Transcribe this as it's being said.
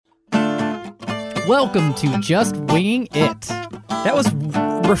Welcome to Just Winging It. That was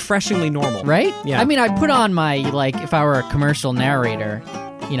refreshingly normal. Right? Yeah. I mean, I put on my, like, if I were a commercial narrator,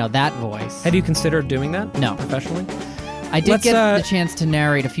 you know, that voice. Have you considered doing that? No. Professionally? I did Let's, get the chance to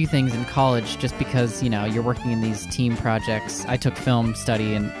narrate a few things in college just because, you know, you're working in these team projects. I took film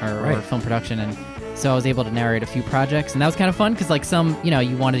study or film production, and so I was able to narrate a few projects, and that was kind of fun because, like, some, you know,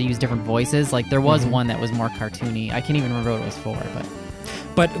 you wanted to use different voices. Like, there was one that was more cartoony. I can't even remember what it was for,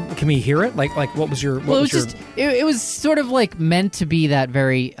 But can we hear it? Like what was your... Well, it was sort of, like, meant to be that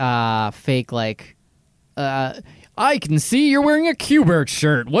very fake, like... I can see you're wearing a Q*bert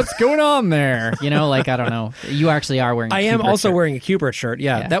shirt. What's going on there? You know, like, I don't know. You actually are wearing a I Q*bert am also shirt. wearing a Q*bert shirt.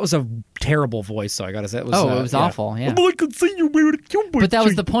 Yeah, that was a terrible voice, so I gotta say. It was awful, yeah. Oh, I can see you wearing a Q*bert shirt. But that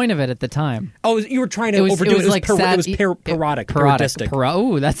was the point of it at the time. Oh, you were trying to overdo it. Like it was parodic. Parodistic.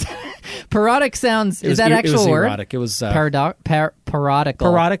 Oh, that's... Parodic sounds... Is that actual word? Erotic. It was... Parodical.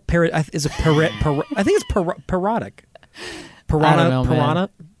 Parodic. Is it I think it's parodic. I don't know, Piranha?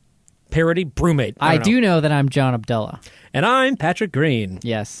 Parody? Brewmate. I do know that I'm John Abdullah. And I'm Patrick Green.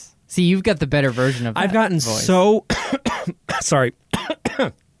 Yes. See, you've got the better version of that I've gotten voice. so... Sorry.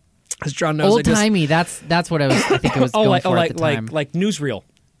 As John knows, old-timey, that's what I think it was going for at the time. Like newsreel.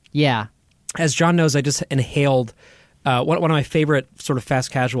 Yeah. As John knows, I just inhaled one of my favorite sort of fast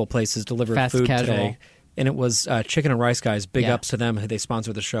casual places delivered Fast food casual. today. And it was Chicken and Rice Guys. Big Yeah. ups to them. They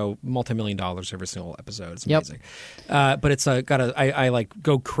sponsor the show. $multi-million every single episode. It's Yep. amazing. But it's I like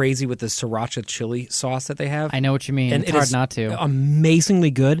go crazy with the sriracha chili sauce that they have. I know what you mean. And it's it hard is not to.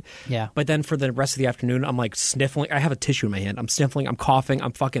 Amazingly good. Yeah. But then for the rest of the afternoon, I'm like sniffling. I have a tissue in my hand. I'm sniffling. I'm coughing.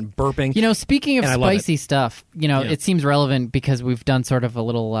 I'm fucking burping. You know, speaking of And I love spicy stuff, you know, Yeah. it seems relevant because we've done sort of a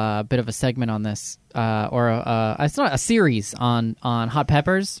little bit of a segment on this, it's not a series on hot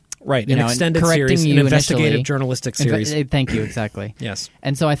peppers. Right, You an know, extended correcting series, an you investigative initially. journalistic series. Thank you, exactly. Yes.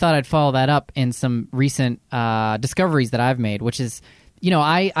 And so I thought I'd follow that up in some recent discoveries that I've made, which is, you know,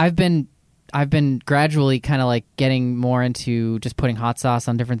 I've been gradually kind of like getting more into just putting hot sauce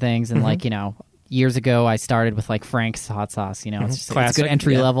on different things, and like, you know, years ago I started with like Frank's hot sauce. You know, it's just it's Classic, good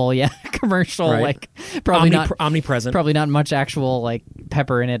entry level, commercial, Right. like probably not omnipresent. probably not much actual like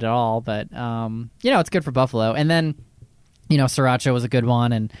pepper in it at all, but you know, it's good for buffalo. And then, you know, sriracha was a good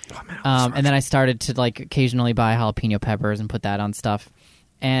one, and and then I started to like occasionally buy jalapeno peppers and put that on stuff.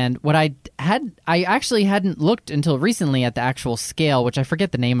 And what I actually hadn't looked until recently at the actual scale, which I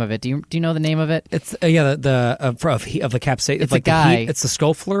forget the name of it. Do you know the name of it? It's of the capsaicin. It's like a guy. It's the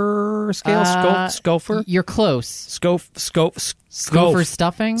Scofler scale. Scofler. You're close. Scofer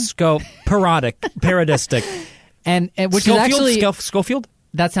stuffing. Parodistic. and which Schofield? is actually Schofield.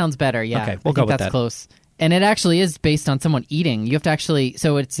 that sounds better. Yeah. Okay, we'll I go think with that's that. close. And it actually is based on someone eating. You have to actually,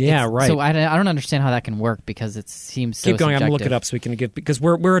 so it's right. So I don't understand how that can work because it seems so Keep going. subjective. I'm gonna look it up so we can give, because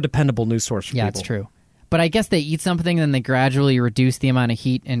we're a dependable news source for Yeah, people. it's true. But I guess they eat something, then they gradually reduce the amount of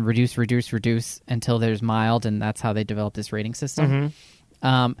heat and reduce until there's mild, and that's how they develop this rating system.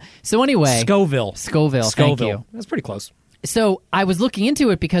 So anyway, Scoville. Thank you. That's pretty close. So I was looking into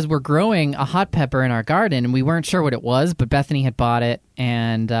it because we're growing a hot pepper in our garden, and we weren't sure what it was, but Bethany had bought it,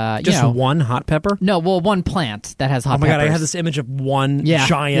 and Just you know, one hot pepper. one plant that has hot peppers. Oh my god! I have this image of one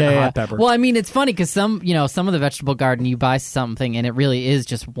giant hot pepper. Well, I mean, it's funny because some of the vegetable garden, you buy something and it really is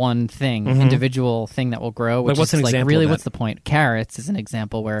just one thing, individual thing that will grow. Which what's is an like example really, of that? what's the point? Carrots is an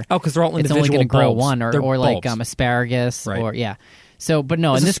example where because they're all it's individual only going to grow bulbs. one, They're or like bulbs. asparagus, Right. or So, but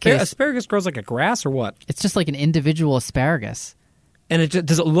no, in this case, asparagus grows like a grass or what? it's just like an individual asparagus. And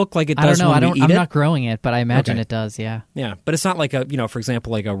does it look like it I don't does know. when we eat I'm it? not growing it, but I imagine Okay. it does. Yeah. Yeah, but it's not like for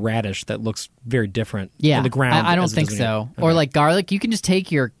example, like a radish that looks very different Yeah, in the ground. I don't as it think does when so. you- Or Okay. like garlic, you can just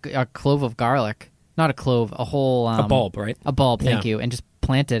take a clove of garlic, not a clove, a whole a bulb, right? a bulb. Thank Yeah. you, and just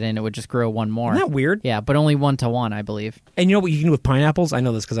plant it, and it would just grow one more. Isn't that weird? Yeah, but only 1 to 1, I believe. And you know what you can do with pineapples? I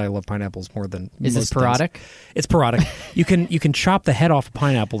know this because I love pineapples more than Is most this parodic? things. It's parodic. you can chop the head off a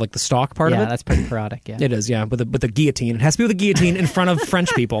pineapple, like the stalk part Yeah, of it. that's pretty parodic. Yeah. It is, yeah, with a guillotine. It has to be with a guillotine in front of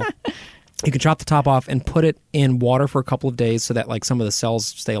French people. You can chop the top off and put it in water for a couple of days so that like some of the cells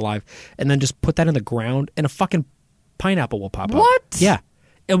stay alive, and then just put that in the ground, and a fucking pineapple will pop up. What? Yeah.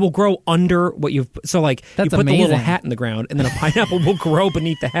 It will grow under what you've... So, like, That's you put the little amazing. hat in the ground, and then a pineapple will grow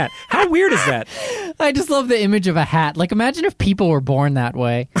beneath the hat. How weird is that? I just love the image of a hat. Like, imagine if people were born that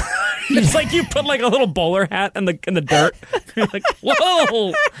way. It's like you put, like, a little bowler hat in the dirt. You're like,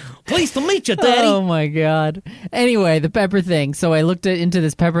 whoa! Pleased to meet you, Daddy. Oh my god. Anyway, the pepper thing. So I looked into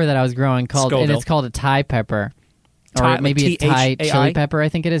this pepper that I was growing and Scoville. it's called a Thai pepper, Thai, or maybe it's Thai T-H-A-I? chili pepper. I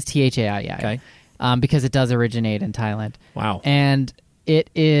think it is THAI. Yeah. Okay. Because it does originate in Thailand. Wow. And it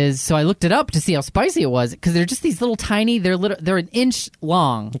is. So I looked it up to see how spicy it was because they're just these little tiny. They're an inch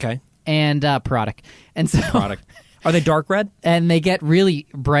long. Okay. and parodic. And so Product. Are they dark red? and they get really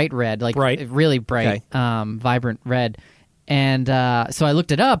bright red, like Bright. really bright, vibrant red. And so I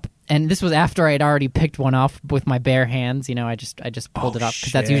looked it up, and this was after I had already picked one off with my bare hands. You know, I just pulled it up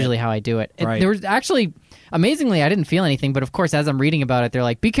because that's shit. usually how I do it. Right. There was actually, amazingly, I didn't feel anything, but of course, as I'm reading about it, they're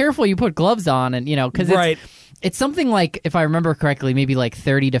like, "Be careful, you put gloves on," and you know, because Right. it's something like, if I remember correctly, maybe like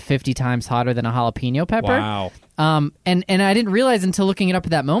 30 to 50 times hotter than a jalapeno pepper. Wow. And I didn't realize until looking it up at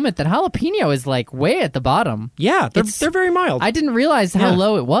that moment that jalapeno is like way at the bottom. Yeah, they're very mild. I didn't realize how Yeah.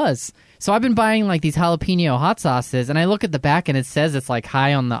 low it was. So I've been buying like these jalapeno hot sauces, and I look at the back and it says it's like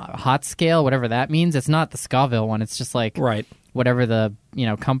high on the hot scale, whatever that means. It's not the Scoville one. It's just like Right. whatever the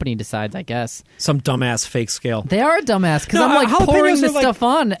company decides, I guess. Some dumbass fake scale. They are a dumbass because No, I'm like jalapenos pouring are this like- stuff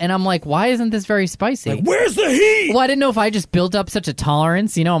on, and I'm like, why isn't this very spicy? Like, where's the heat? Well, I didn't know if I just built up such a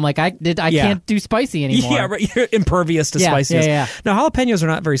tolerance. I'm like, I can't do spicy anymore. Yeah, right. You're impervious to Yeah, spiciness. yeah. No, jalapenos are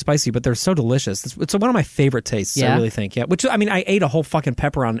not very spicy, but they're so delicious. It's one of my favorite tastes. Yeah? I really think. Yeah, which I mean, I ate a whole fucking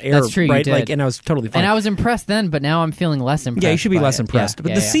pepper on air. That's true, you right? did. Like, and I was totally fine. And I was impressed then, but now I'm feeling less impressed. Yeah, you should be by less it. impressed. Yeah, But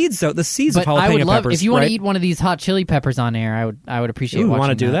yeah, the yeah. seeds, though, the seeds But of jalapeno I would love peppers. if you want right? to eat one of these hot chili peppers on air. I would appreciate. Ooh, watching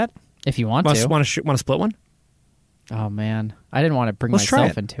want to do that? if you want to. Want to split one? Oh man, I didn't want to bring Let's try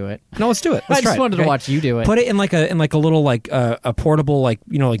myself it. into it. No, let's do it. I Let's try just it, wanted to okay? watch you do it. Put it in like a little like a portable like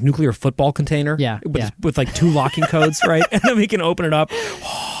like nuclear football container. Yeah, with, yeah. with like 2 locking codes, right? And then we can open it up.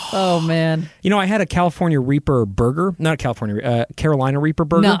 Oh man, I had a California Reaper burger, not California, Carolina Reaper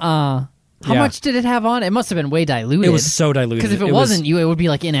burger. nuh-uh. How Yeah. much did it have on? It must have been way diluted. It was so diluted. because if it wasn't, it would be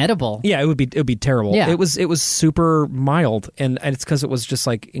like inedible. Yeah, it would be terrible. Yeah. It was super mild, and it's because it was just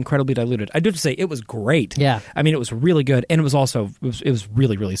like incredibly diluted. I do have to say it was great. Yeah. I mean it was really good, and it was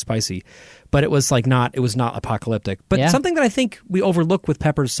really really spicy, but it was not apocalyptic. But Yeah. something that I think we overlook with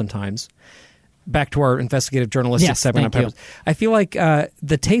peppers sometimes. Back to our investigative journalistic Yes, segment on thank you. peppers. I feel like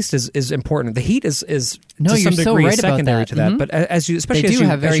the taste is important. The heat is No, to you're some so degree right about secondary that. to that. Mhm. But as you, especially They as do you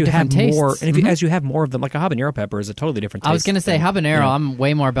have very as you different have more, tastes. and if Mhm. as you have more of them, like a habanero pepper is a totally different taste. I was gonna say habanero. Yeah. I'm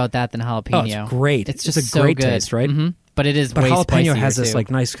way more about that than jalapeno. Oh, it's great. It's It's just a so great good. taste, right? Mhm. But it is But way jalapeno spicier, has this too.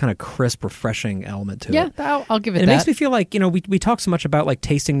 like nice kind of crisp, refreshing element to Yeah, it. I'll give it And it that. makes me feel like we talk so much about like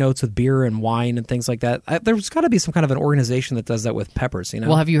tasting notes with beer and wine and things like that. There's got to be some kind of an organization that does that with peppers.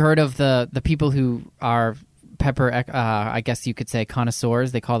 Well, have you heard of the people who are pepper? I guess you could say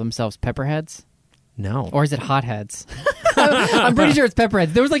connoisseurs. They call themselves pepperheads, no. or is it hotheads? I'm pretty sure it's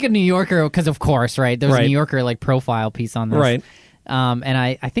pepperheads. There was like a New Yorker, because of course, right? There was a Right. New Yorker like profile piece on this, Right. And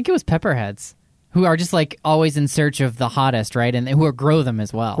I think it was pepperheads, who are just like always in search of the hottest, right? And who grow them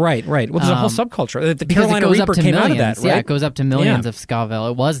as well, Right. Well, there's a whole subculture. The Because Carolina it goes Reaper up to came millions. out of that, Yeah, right? it goes up to millions Yeah. of Scoville.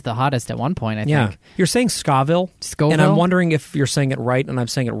 It was the hottest at one point, I Yeah. think. You're saying Scoville, Scoville? and I'm wondering if you're saying it right and I'm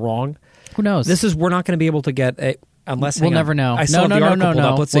saying it wrong. Who knows? We're not going to be able to get a unless we'll hang on. never know. I still No, have the no, article no, pulled no.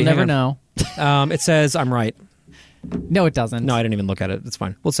 up. Let's see. We'll never hang on. know. It says I'm right. No, it doesn't. No, I didn't even look at it. It's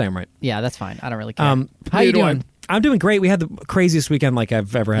fine. We'll say I'm right. Yeah, that's fine. I don't really care. How neither you do I. doing? I'm doing great. We had the craziest weekend like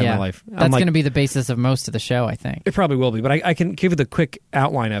I've ever had in my life. That's going to be the basis of most of the show, I think. It probably will be, but I can give you the quick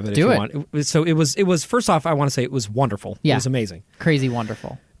outline of it Do if you it. want. So it was first off, I want to say it was wonderful. Yeah. It was amazing. Crazy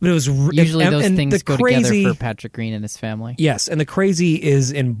wonderful. But it was Usually those and things the go crazy, together for Patrick Green and his family. Yes, and the crazy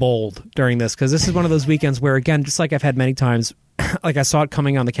is in bold during this because this is one of those weekends where, again, just like I've had many times, like I saw it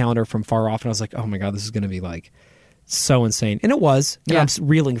coming on the calendar from far off, and I was like, oh my God, this is going to be like so insane. And it was, and Yeah. I'm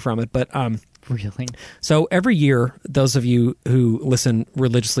reeling from it. But Really? so every year, those of you who listen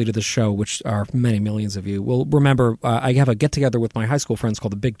religiously to the show, which are many millions of you, will remember I have a get-together with my high school friends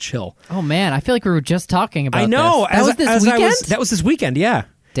called the Big Chill. Oh, man. I feel like we were just talking about I know. this. That was this weekend? That was this weekend, yeah.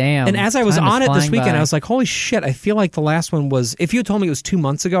 Damn. And as I was time is on it this flying weekend, by. I was like, holy shit, I feel like the last one was, if you had told me it was 2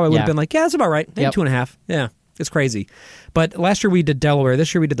 months ago, I would Yeah. have been like, yeah, that's about right. Maybe Yep. 2.5. Yeah, it's crazy. But last year we did Delaware.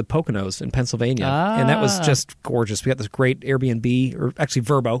 This year we did the Poconos in Pennsylvania. And that was just gorgeous. We got this great Airbnb, or actually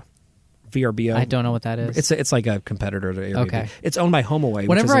VRBO. VRBO. I don't know what that is. It's like a competitor to Airbnb. Okay. It's owned by HomeAway.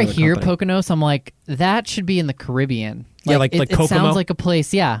 Whenever I which is hear another company. Poconos, I'm like, that should be in the Caribbean. Yeah, like it Kokomo? sounds like a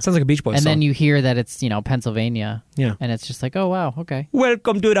place, yeah. Sounds like a Beach Boys And song. then you hear that it's, Pennsylvania. Yeah. And it's just like, oh, wow, okay.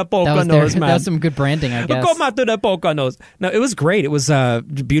 Welcome to the That Poconos, was, man. that was some good branding, I guess. Come out to the Poconos. No, it was great. It was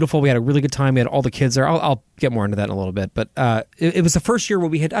beautiful. We had a really good time. We had all the kids there. I'll get more into that in a little bit. But it was the first year where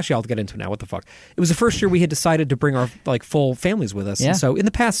we had... Actually, I'll get into it now. What the fuck? It was the first year we had decided to bring our full families with us. Yeah. And so in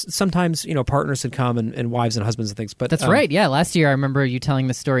the past, sometimes, partners had come and wives and husbands and things. But That's right. Yeah, last year I remember you telling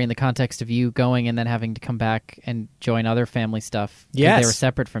the story in the context of you going and then having to come back and join other family stuff. 'cause Yes. they were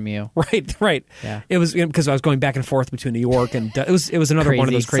separate from you. Right. Yeah. It was because I was going back and forth between New York and it was another one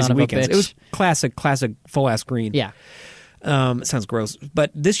of Crazy those crazy son of a weekends. It was bitch. classic full ass green. Yeah. It sounds gross.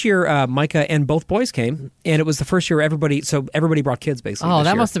 But this year, Micah and both boys came, and it was the first year everybody brought kids, basically. Oh, this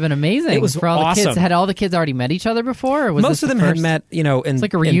that year. must have been amazing. It was for all awesome. the kids. Had all the kids already met each other before? Or was most this of them the had first? met, in,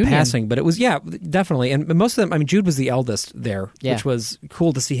 like a in reunion. passing, but it was, definitely. And most of them, I mean, Jude was the eldest there, Yeah. which was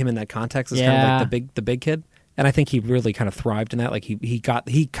cool to see him in that context as kind of like the big kid. And I think he really kind of thrived in that. Like he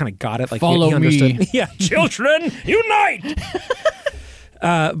kind of got it. Like Follow he understood. me. Yeah, children unite.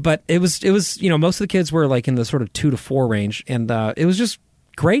 But it was most of the kids were like in the sort of 2 to 4 range, and it was just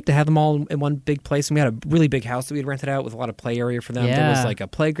great to have them all in one big place. And we had a really big house that we had rented out with a lot of play area for them. Yeah. There was like a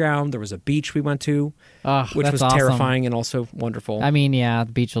playground. There was a beach we went to, which that's was awesome. terrifying and also wonderful. I mean, yeah,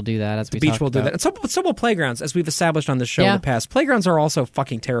 the beach will do that, as we The beach talked will do about. that. And some will playgrounds, as we've established on this show in Yeah. the past. Playgrounds are also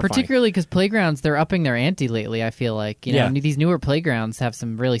fucking terrifying. Particularly because playgrounds, they're upping their ante lately, I feel like. Yeah. These newer playgrounds have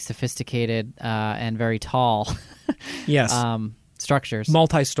some really sophisticated and very tall Yes. structures.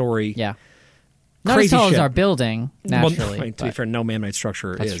 Multi-story. Yeah. Not Crazy as tall shit. as our building, Well, naturally. to be but fair, no man-made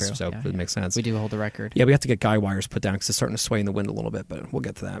structure that's is, true. so Yeah, it yeah. makes sense. We do hold the record. Yeah, we have to get guy wires put down because it's starting to sway in the wind a little bit, but we'll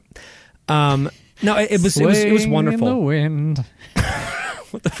get to that. No, it was Swaying wonderful. in the wind.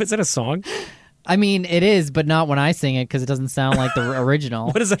 Is that a song? I mean, it is, but not when I sing it because it doesn't sound like the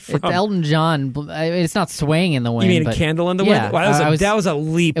original. What is it from? It's Elton John. It's not swaying in the wind. You mean but a candle in the yeah, wind? Wow, that was a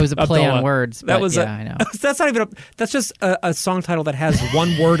leap. It was a play Abdullah. on words. That but was I know. That's not even. That's just a song title that has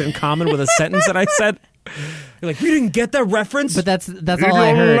one word in common with a sentence that I said. You're like, we didn't get that reference. But that's all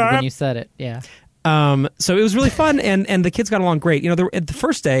I heard when you said it. Yeah. So it was really fun, and the kids got along great. The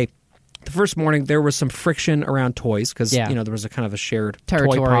first day. The first morning, there was some friction around toys because there was a kind of a shared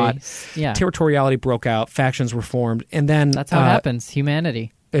Territory. toy pod. Yeah. Territoriality broke out. Factions were formed, and then That's how it happens.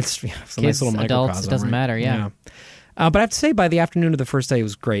 Humanity. It's a Kids, nice little adults, microcosm, it doesn't right? matter, yeah. But I have to say, by the afternoon of the first day, it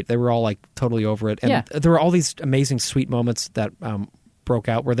was great. They were all like totally over it, and Yeah. there were all these amazing, sweet moments that broke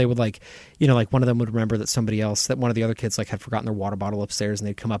out where they would like one of them would remember that one of the other kids like had forgotten their water bottle upstairs, and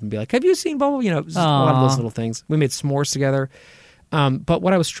they'd come up and be like, "Have you seen Bubble?" It was just a lot of those little things. We made s'mores together. But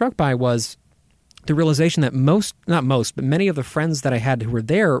what I was struck by was the realization that many of the friends that I had who were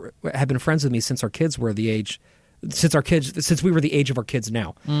there had been friends with me since we were the age of our kids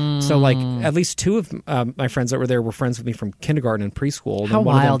now. So like at least 2 of my friends that were there were friends with me from kindergarten and preschool. How and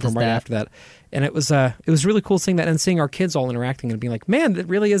one wild of them is from right that? after that. And it was really cool seeing that and seeing our kids all interacting and being like, man, that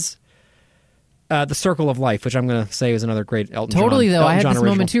really is the circle of life, which I'm going to say is another great Elton John. Totally, though. Elton I had John this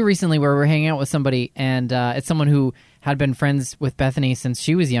original. moment, too, recently where we're hanging out with somebody, and it's someone who had been friends with Bethany since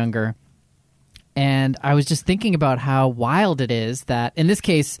she was younger. And I was just thinking about how wild it is that, in this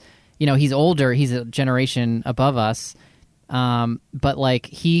case, he's older, he's a generation above us, but, like,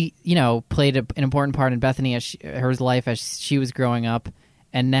 he, played an important part in Bethany her life as she was growing up,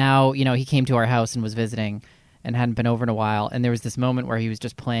 and now, he came to our house and was visiting and hadn't been over in a while, and there was this moment where he was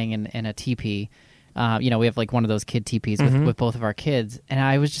just playing in a teepee. We have, like, one of those kid teepees with both of our kids, and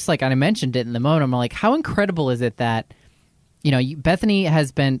I was just like, and I mentioned it in the moment, I'm like, how incredible is it that Bethany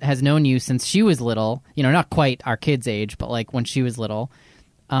has known you since she was little, not quite our kids' age, but like when she was little.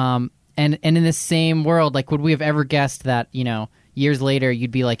 And in this same world, like, would we have ever guessed that, years later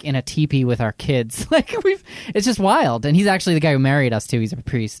you'd be like in a teepee with our kids? Like, it's just wild. And he's actually the guy who married us too. He's a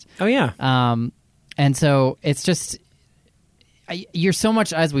priest. Oh yeah. And so it's just, you're so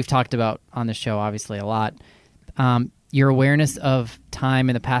much, as we've talked about on the show, obviously a lot, your awareness of time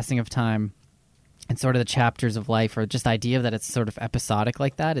and the passing of time and sort of the chapters of life, or just the idea that it's sort of episodic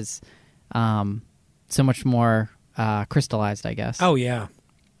like that, is so much more crystallized, I guess. Oh yeah,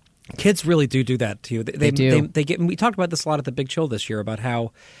 kids really do that to you. They do. They get. And we talked about this a lot at the Big Chill this year about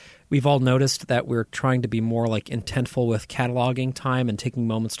how we've all noticed that we're trying to be more like intentful with cataloging time and taking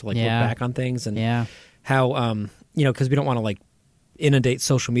moments to like look back on things, and how because we don't want to like inundate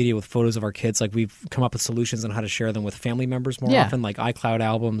social media with photos of our kids. Like, we've come up with solutions on how to share them with family members more often, like iCloud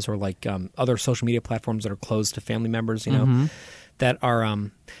albums or like other social media platforms that are closed to family members, that are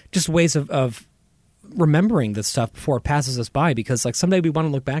just ways of remembering this stuff before it passes us by, because like someday we want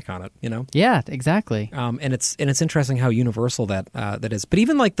to look back on it, Yeah, exactly. and it's interesting how universal that is. But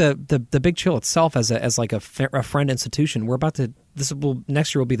even like the Big Chill itself as like a friend institution,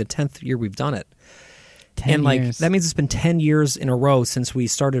 next year will be the 10th year we've done it. 10 and like years. that means it's been 10 years in a row since we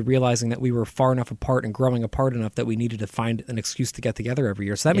started realizing that we were far enough apart and growing apart enough that we needed to find an excuse to get together every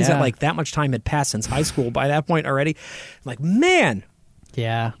year. So that means that like that much time had passed since high school by that point already. I'm like, man,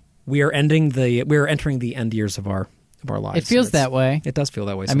 yeah, we are entering the end years of our lives. it feels that way. It does feel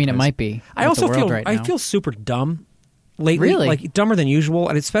that way. I mean, it sometimes. might be. I with the also world feel right I now. feel super dumb lately, Really? like dumber than usual,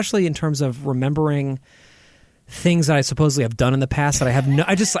 and especially in terms of remembering things that I supposedly have done in the past that I have no.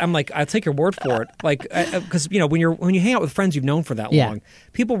 I'm like, I'll take your word for it, like because when you hang out with friends you've known for that long,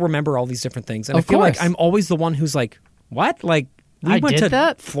 people remember all these different things, and Of I feel course. like I'm always the one who's like what? Like we I went did to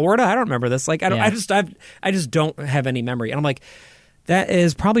that? Florida. I don't remember this. Like I don't. Yeah. I just don't have any memory. And I'm like, that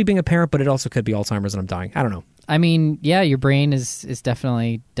is probably being a parent, but it also could be Alzheimer's and I'm dying. I don't know. I mean, yeah, your brain is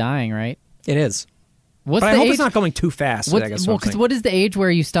definitely dying, right? It is. What's But the I hope age? it's not going too fast. I guess. Because what is the age where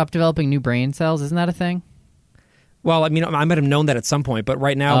you stop developing new brain cells? Isn't that a thing? Well, I mean, I might have known that at some point, but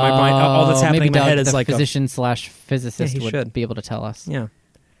right now, my mind, all that's happening maybe in my Doug, head is the like physician slash physicist Yeah, he would should. be able to tell us. yeah.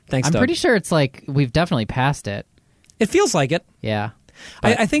 Thanks, I'm Doug. pretty sure it's like we've definitely passed it. It feels like it. Yeah.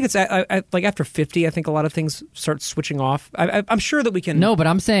 I think it's like after 50. I think a lot of things start switching off. I'm sure that we can. No, but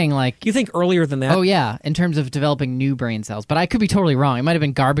I'm saying like, You think earlier than that? oh yeah, in terms of developing new brain cells. But I could be totally wrong. It might have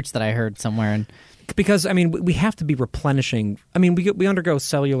been garbage that I heard somewhere. And Because I mean, we have to be replenishing. I mean, we undergo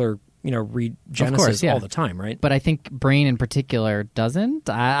cellular, regenesis yeah. all the time, right? but I think brain in particular doesn't.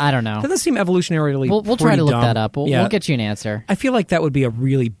 I don't know. Doesn't seem evolutionarily. We'll try to look dumb. that up. We'll Yeah. get you an answer. I feel like that would be a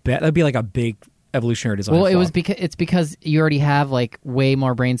really that'd be like a big evolutionary design. Well, it flaw. was because you already have like way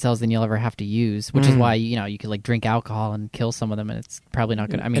more brain cells than you'll ever have to use, which is why you could like drink alcohol and kill some of them, and it's probably not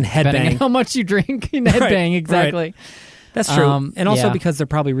good. I mean, And headbang. depending on how much you drink, and headbang exactly. That's true, and also yeah. because they're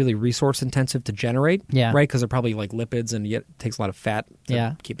probably really resource intensive to generate. Yeah. right. Because they're probably like lipids, and yet it takes a lot of fat to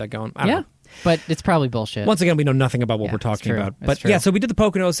Yeah. keep that going. I don't Yeah, know. but it's probably bullshit. Once again, we know nothing about what Yeah, we're it's talking true. about. It's But true. yeah, so we did the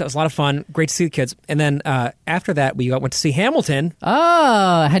Poconos. That was a lot of fun. Great to see the kids. And then after that, we went to see Hamilton.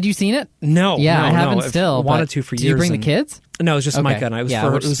 Oh, had you seen it? No, Yeah, no, I haven't no. still. I've wanted but to for did years. you bring the and- kids? No, it was just Okay. Micah and I. It was Yeah,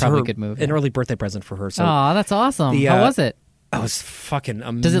 for, which it is was probably her, a good move, an yeah. early birthday present for her. So Oh, that's awesome. The, How was it? I was fucking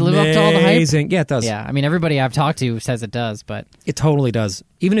amazing. Does it live up to all the hype? Yeah, it does. Yeah, I mean, everybody I've talked to says it does, but It totally does.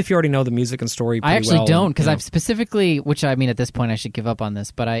 Even if you already know the music and story pretty I actually well, don't because you know. I've specifically, which I mean, at this point I should give up on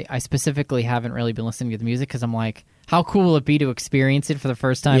this, but I specifically haven't really been listening to the music because I'm like, how cool will it be to experience it for the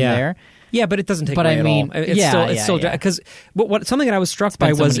first time Yeah. there? Yeah, but it doesn't take But away I at mean, all. It's yeah, still, it's yeah, still yeah. because what something that I was struck been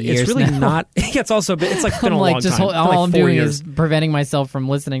by so was many it's years really now. not. Yeah, it's also it's like been I'm a like long just time. all It's been like I'm 4 doing years. is preventing myself from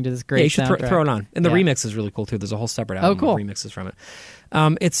listening to this great Yeah, you should soundtrack. throw it on. And the Yeah. remix is really cool too. There's a whole separate album cool. of remixes from it.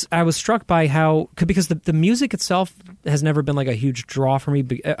 I was struck by how because the music itself has never been like a huge draw for me.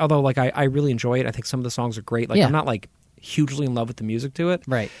 Although like I really enjoy it. I think some of the songs are great. Like Yeah. I'm not like hugely in love with the music to it.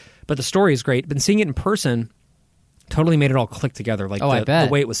 Right. But the story is great. But seeing it in person totally made it all click together. Like I the bet.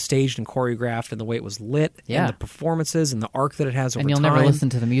 way it was staged and choreographed and the way it was lit Yeah. and the performances and the arc that it has over And you'll time. never listen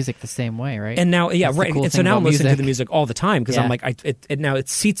to the music the same way, right? And now, yeah, That's the right. cool And so thing now I'm about listening to the music. music all the time because Yeah. I'm like, now it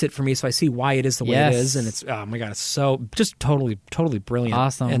seats it for me, so I see why it is the way Yes. it is, and it's oh my god, it's so just totally brilliant,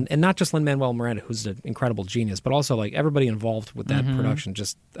 Awesome. and not just Lin-Manuel Miranda, who's an incredible genius, but also like everybody involved with Mm-hmm. that production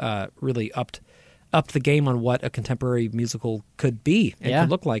just really upped the game on what a contemporary musical could be and Yeah. could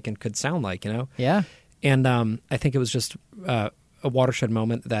look like and could sound like, yeah. And I think it was just a watershed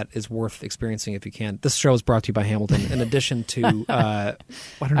moment that is worth experiencing if you can. This show is brought to you by Hamilton. In addition to, I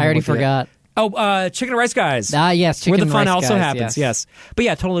don't know I already what the- forgot. Oh, Chicken and Rice Guys. Ah, yes, where Chicken the fun Rice also Guys, happens. Yes, but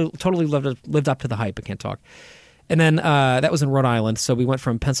yeah, totally lived up to the hype. I can't talk. And then that was in Rhode Island. So we went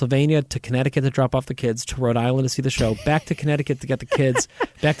from Pennsylvania to Connecticut to drop off the kids, to Rhode Island to see the show, back to Connecticut to get the kids,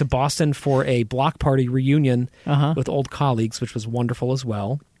 back to Boston for a block party reunion with old colleagues, which was wonderful as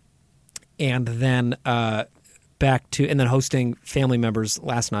well. And then back to and then hosting family members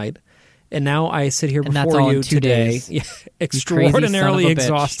last night. And now I sit here And that's before all in you 2 today, days. yeah, son extraordinarily of a bitch.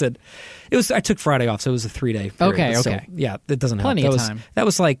 exhausted. I took Friday off, so it was a 3-day. period, Okay, but still, okay. yeah, that doesn't help. Plenty that of was, time. That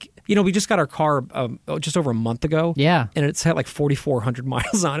was like we just got our car just over a month ago. Yeah. and it's had like 4,400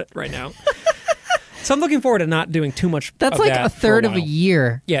 miles on it right now. So I'm looking forward to not doing too much. That's of like that a for third of a while.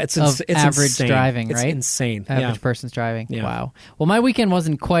 year. Yeah, it's of average insane. driving, It's right? insane. Average Yeah. person's driving. Yeah. Wow. Well, my weekend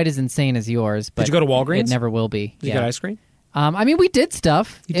wasn't quite as insane as yours. But you go to Walgreens? It never will be. Did you get ice cream? I mean, we did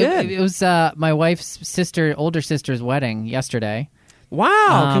stuff. You did? It was my wife's older sister's wedding yesterday.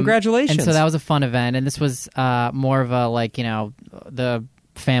 Wow! Congratulations. And so that was a fun event. And this was more of a the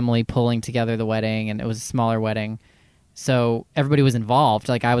family pulling together the wedding, and it was a smaller wedding. So everybody was involved.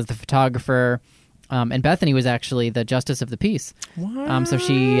 Like I was the photographer, and Bethany was actually the justice of the peace. Wow. So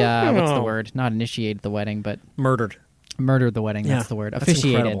she what's the word? Not initiated the wedding, but murdered. murdered the wedding. Yeah, That's the word. that's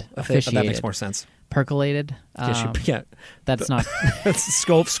Officiated. incredible. Officiated. That makes more sense. Percolated. Yeah, That's not.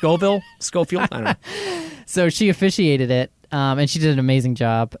 Scoville, Schofield. I don't know. So she officiated it, and she did an amazing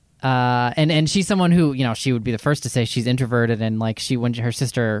job. And she's someone who, she would be the first to say she's introverted, and like when her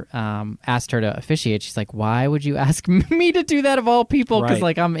sister asked her to officiate, she's like, "Why would you ask me to do that of all people?" Because Right.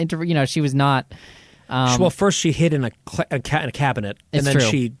 like I'm introvert. She was not. Well, first she hid in a cabinet, and It's then true.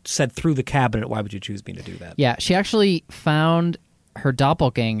 she said through the cabinet, "Why would you choose me to do that?" Yeah, she actually found her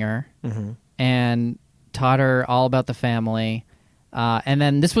doppelganger and taught her all about the family. And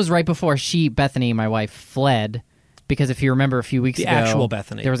then this was right before Bethany, my wife, fled because if you remember a few weeks The ago, actual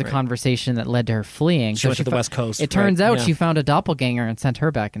Bethany, there was a right. conversation that led to her fleeing. She went to the West Coast. It turns right, out yeah. she found a doppelganger and sent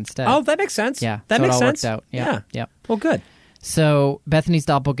her back instead. Oh, that makes sense. Yeah, that so makes it all sense. worked out. Yeah. Yep. Well, good. So Bethany's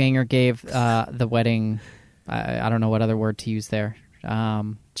doppelganger gave the wedding. I don't know what other word to use there.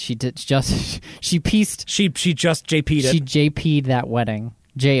 She did just she pieced. She just JP'd it. She JP'd that wedding.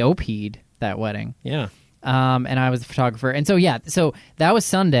 JOP'd that wedding. Yeah. And I was the photographer. And so, so that was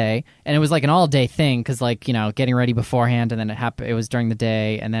Sunday, and it was like an all-day thing because, like, you know, getting ready beforehand, and then it was during the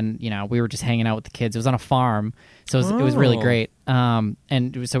day, and then, you know, we were just hanging out with the kids. It was on a farm, so it was really great. And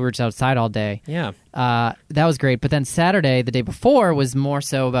so we were just outside all day. Yeah. That was great. But then Saturday, the day before, was more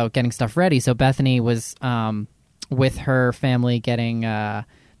so about getting stuff ready. So Bethany was with her family getting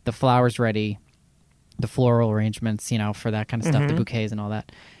the flowers ready, the floral arrangements, you know, for that kind of stuff, the bouquets and all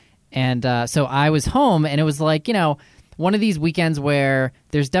that. And so I was home, and it was like, you know, one of these weekends where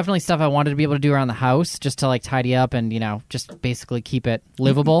there's definitely stuff I wanted to be able to do around the house just to, like, tidy up and, you know, just basically keep it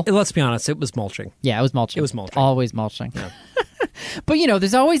livable. Let's be honest, it was mulching. Yeah, it was mulching. It was mulching. Always mulching. Yeah. But, you know,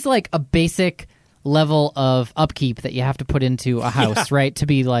 there's always, like, a basic level of upkeep that you have to put into a house, right? To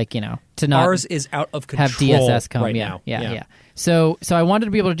be, like, you know, to not... Ours is out of control have DSS come right yeah, now. Yeah. So I wanted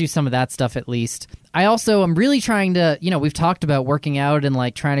to be able to do some of that stuff at least. I also am really trying to, you know, we've talked about working out and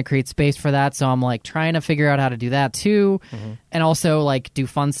like trying to create space for that. So I'm like trying to figure out how to do that too. And also like do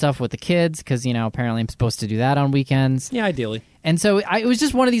fun stuff with the kids because, you know, apparently I'm supposed to do that on weekends. Yeah, ideally. And so it was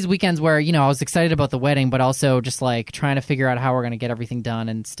just one of these weekends where, you know, I was excited about the wedding, but also just like trying to figure out how we're going to get everything done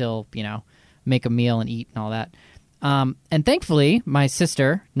and still, you know, make a meal and eat and all that. And thankfully, my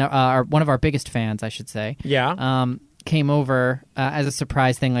sister, one of our biggest fans, I should say, came over as a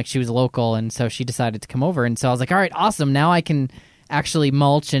surprise thing. Like she was local, and so she decided to come over. And so I was like, all right, awesome. Now I can actually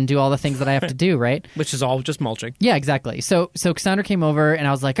mulch and do all the things that I have to do, right? Which is all just mulching. Yeah, exactly. So Cassandra came over, and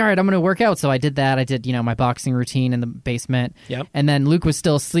I was like, all right, I'm going to work out. So I did that. I did, you know, my boxing routine in the basement. Yep. And then Luke was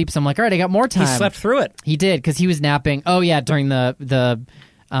still asleep, so I'm like, all right, I got more time. He slept through it. He did, because he was napping. Oh, yeah, during the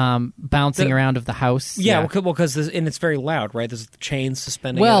bouncing around of the house. Yeah, well, because and it's very loud, right? There's chains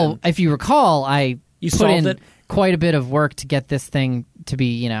suspending. Well, if you recall, I You put solved in it? quite a bit of work to get this thing to be,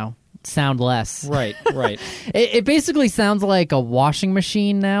 you know, sound less. Right. It basically sounds like a washing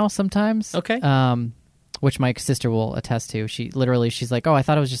machine now sometimes. Okay. Which my sister will attest to. She's like, oh, I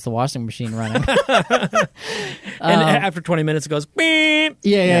thought it was just the washing machine running. And after 20 minutes, it goes, beep.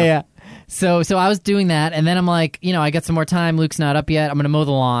 Yeah. So I was doing that, and then I'm like, you know, I got some more time. Luke's not up yet. I'm going to mow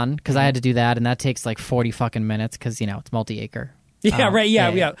the lawn, because I had to do that, and that takes like 40 fucking minutes, because, you know, it's multi-acre. Yeah, right. Yeah.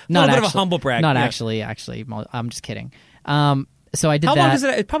 A Not little bit of a actually- humble brag. Not yeah. actually. I'm just kidding. So I did How that. long does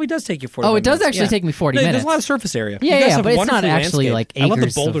it? It probably does take you 40 Oh, minutes. it does actually Yeah. take me 40 There's minutes. a lot of surface area. Yeah, You guys have but it's not wonderfully actually landscaped. like I love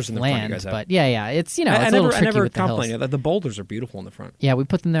acres the boulders of in the front you land. guys have. But yeah, it's, you know, I it's a little never, tricky with the complained. hills. The boulders are beautiful in the front. Yeah, we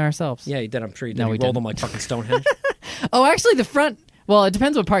put them there ourselves. Yeah, you did. I'm sure you did. No, You we rolled didn't. them like fucking Stonehenge. Oh, actually, the front. Well, it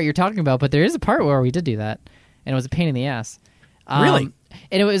depends what part you're talking about, but there is a part where we did do that, and it was a pain in the ass. Really?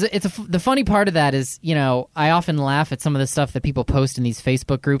 And the funny part of that is, you know, I often laugh at some of the stuff that people post in these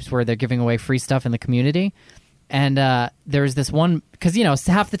Facebook groups where they're giving away free stuff in the community. And there's this one, because, you know,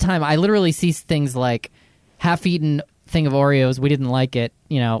 half the time I literally see things like half-eaten thing of Oreos, we didn't like it,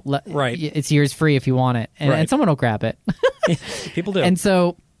 you know, Right. it's yours free if you want it, and, Right. and someone will grab it. People do. And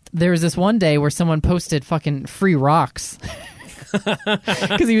so there was this one day where someone posted fucking free rocks.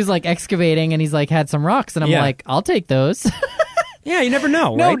 Because he was like excavating, and he's like had some rocks, and I'm Yeah. like, I'll take those. yeah, you never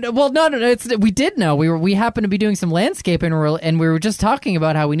know, No, right? no, well, no. We did know. We happened to be doing some landscaping, and we were just talking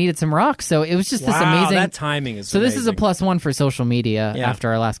about how we needed some rocks. So it was just this Wow, amazing. that timing is so this is a amazing. +1 for social media Yeah. after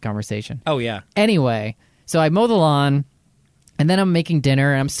our last conversation. Oh, yeah. Anyway, so I mow the lawn, and then I'm making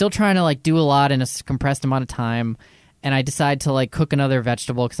dinner, and I'm still trying to like do a lot in a compressed amount of time. And I decide to like cook another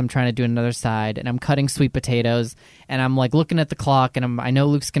vegetable because I'm trying to do another side, and I'm cutting sweet potatoes, and I'm like looking at the clock, and I know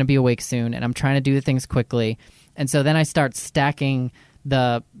Luke's going to be awake soon, and I'm trying to do the things quickly. And so then I start stacking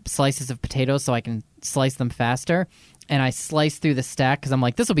the slices of potatoes so I can slice them faster. And I slice through the stack because I'm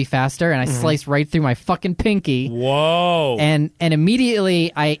like, this will be faster. And I slice right through my fucking pinky. Whoa. And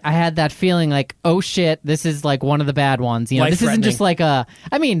immediately I had that feeling like, oh shit, this is like one of the bad ones. You know, this isn't just like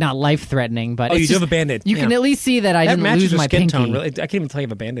not life threatening, but Oh, it's you do just, have a Band-Aid. You Yeah. can at least see that I that didn't matches lose your my skin pinky. tone. Really. I can't even tell you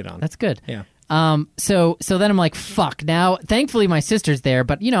have a Band-Aid on. That's good. Yeah. So then I'm like, fuck. Now, thankfully, my sister's there,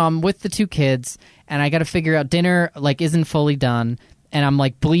 but you know, I'm with the two kids, and I got to figure out dinner like isn't fully done, and I'm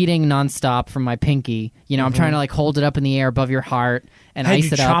like bleeding nonstop from my pinky. You know, I'm trying to like hold it up in the air above your heart and Had ice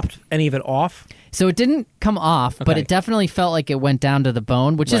you it up. chopped any of it off? So it didn't come off, but Okay. it definitely felt like it went down to the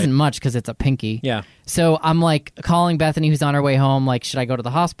bone, which Right. isn't much because it's a pinky. Yeah. So I'm like calling Bethany, who's on her way home, like, should I go to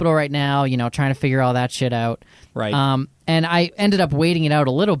the hospital right now? You know, trying to figure all that shit out. Right. And I ended up waiting it out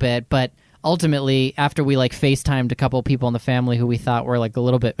a little bit, but ultimately, after we like FaceTimed a couple of people in the family who we thought were like a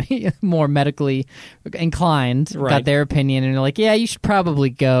little bit more medically inclined, Right. got their opinion, and they're like, yeah, you should probably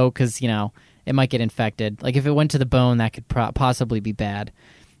go because, it might get infected. Like if it went to the bone, that could possibly be bad.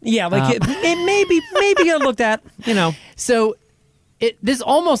 Yeah, like maybe get looked at. So this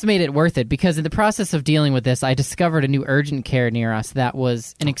almost made it worth it because in the process of dealing with this, I discovered a new urgent care near us that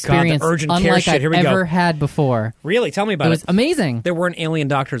was an experience urgent care unlike shit. I've Here we go. ever had before. Really, tell me about It was amazing. There weren't alien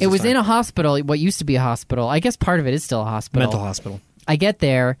doctors. It was in a hospital, what used to be a hospital. I guess part of it is still a hospital. mental hospital. I get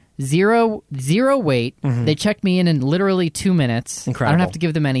there, zero wait. They check me in literally 2 minutes. I Incredible. don't have to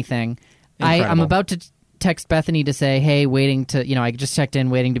give them anything. I'm Incredible. about to text Bethany to say, hey, waiting to, I just checked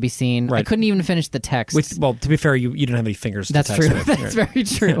in, waiting to be seen. I Right. couldn't even finish the text. Well, to be fair, you didn't have any fingers. To That's text true. with. That's very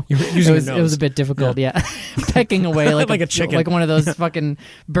true. You were using it your was nose. a bit difficult, yeah. Pecking away like, Like a chicken. like one of those fucking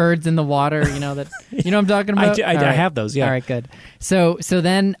birds in the water. That what I'm talking about. I All right. have those. Yeah. All right, good. So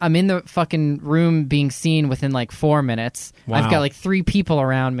then I'm in the fucking room being seen within like 4 minutes. Wow. I've got like 3 people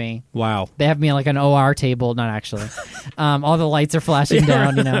around me. Wow. They have me on like an OR table. Not actually. All the lights are flashing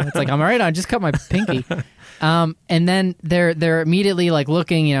down. It's like I'm all right. I just cut my pinky. And then they're immediately like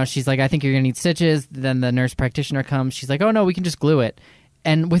looking. She's like, I think you're gonna need stitches. Then the nurse practitioner comes. She's like, oh no, we can just glue it.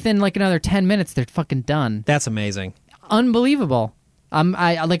 And within like another 10 minutes, they're fucking done. That's amazing. Unbelievable.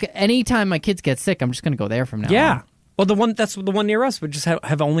 I like anytime my kids get sick, I'm just gonna go there from now Yeah. on. Well, that's the one near us. We just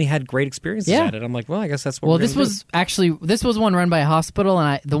have only had great experiences Yeah. at it. I'm like, well, I guess that's what. Well, we're this gonna was one run by a hospital,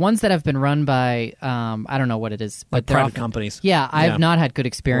 and the ones that have been run by I don't know what it is, but Like they're private often- companies. Yeah, I've Yeah. not had good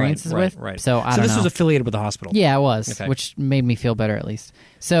experiences with. Right. So I so don't this know. was affiliated with the hospital. Yeah, it was, Okay. which made me feel better at least.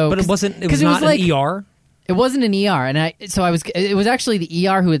 So, But it wasn't. It 'cause was not like, an ER. It wasn't an ER, and it was actually the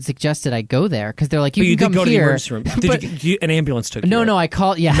ER who had suggested I go there because they're like, But you you can did come go to the here. emergency room. An ambulance took you? No, right? no, I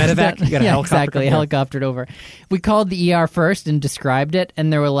called. Yeah, Medevac? You got a yeah, helicopter? exactly. Yeah. Helicoptered over. We called the ER first and described it,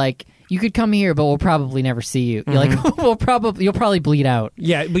 and they were like, "You could come here, but we'll probably never see you." You're like, "You'll probably bleed out."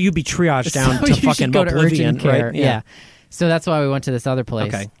 Yeah, but you'd be triaged down So to you fucking should go to oblivion, urgent care. right? Yeah. So that's why we went to this other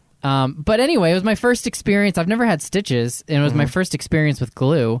place. Okay. But anyway, it was my first experience. I've never had stitches, and it was my first experience with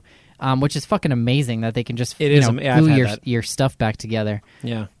glue. Which is fucking amazing that they can just It is, yeah, I've glue had that. your stuff back together.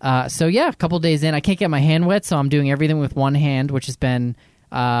 Yeah. So yeah, a couple days in, I can't get my hand wet, so I'm doing everything with one hand, which has been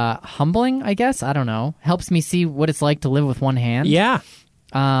humbling, I guess. I don't know. Helps me see what it's like to live with one hand. Yeah.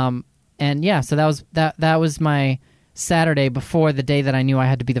 And yeah, so that was my Saturday before the day that I knew I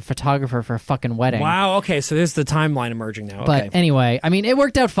had to be the photographer for a fucking wedding. Wow. Okay. So there's the timeline emerging now. But Okay. anyway, I mean, it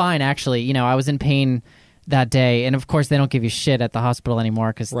worked out fine, actually. I was in pain that day, and of course they don't give you shit at the hospital anymore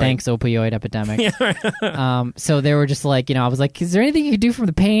because Right. thanks opioid epidemic. So they were just like, I was like, is there anything you can do from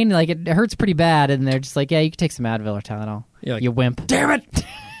the pain? Like it hurts pretty bad, and they're just like, yeah, you can take some Advil or Tylenol. You're like, you wimp. Damn it!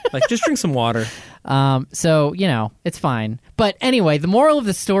 Like, just drink some water. So it's fine. But anyway, the moral of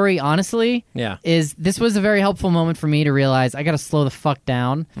the story, honestly, Yeah. is this was a very helpful moment for me to realize I got to slow the fuck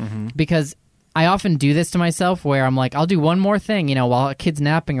down because I often do this to myself where I'm like, I'll do one more thing, while a kid's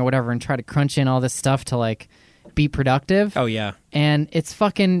napping or whatever, and try to crunch in all this stuff to like be productive. Oh yeah. And it's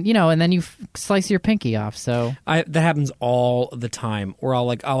fucking, and then you slice your pinky off. So That happens all the time. Where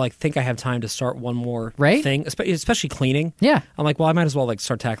I'll think I have time to start one more Right? thing, especially cleaning. yeah, I'm like, well, I might as well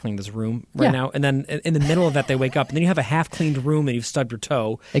start tackling this room right Yeah. now. And then in the middle of that, they wake up, and then you have a half cleaned room, and you've stubbed your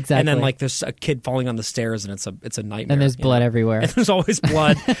toe. Exactly. And then there's a kid falling on the stairs, and it's a nightmare. and there's you blood know? everywhere. And there's always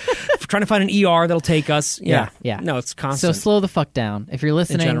blood. Trying to find an ER that'll take us. Yeah. Yeah. No, it's So constant. slow the fuck down. If you're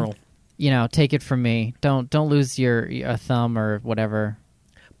listening, in general. take it from me. Don't lose your thumb or whatever.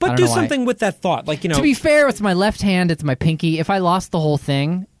 I But don't do know why. something with that thought. To be fair, it's my left hand. It's my pinky. If I lost the whole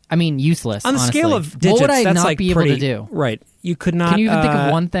thing, I mean, useless. on the honestly. scale of digits, what would I that's not like be pretty, able to do? Right. You could not. Can you even think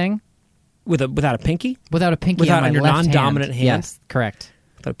of one thing without a pinky? without a pinky Without on my on your left non-dominant hand? Yes, correct.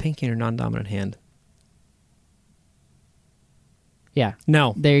 Without a pinky in your non-dominant hand. Yeah,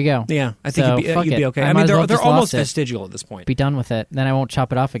 No. there you go. Yeah, I think So, you'd fuck be it. okay. I I might mean, as well they're just almost lost it. vestigial at this point. Be done with it. Then I won't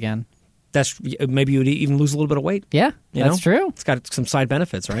chop it off again. That's maybe you would even lose a little bit of weight. Yeah, You that's know? true. It's got some side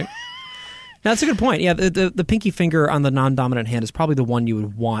benefits, right? Now, that's a good point. Yeah, the pinky finger on the non-dominant hand is probably the one you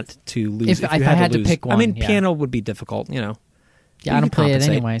would want to lose If you I had to lose. pick I mean, one, yeah. piano would be difficult, Yeah, You I don't can play it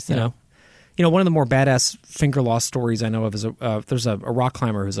compensate, anyway. So one of the more badass finger loss stories I know of is there's a rock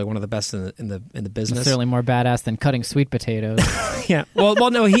climber who's like one of the best in the it's business. certainly more badass than cutting sweet potatoes. Yeah.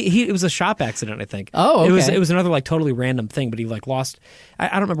 Well, no. He it was a shop accident, I think. Oh, okay. It was another totally random thing, but he lost. I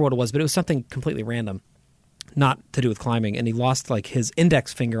don't remember what it was, but it was something completely random, not to do with climbing, and he lost his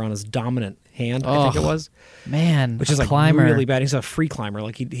index finger on his dominant hand, I think it was. Man, Which is like climber. really bad. He's a free climber.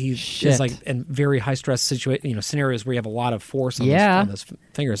 Like he Shit. is like in very high stress scenarios where you have a lot of force on, Yeah. his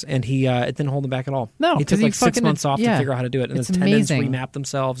fingers, and he it didn't hold him back at all. No, he 'cause took he like 6 fucking- months off to yeah. figure out how to do it, and It's his tendons amazing. remap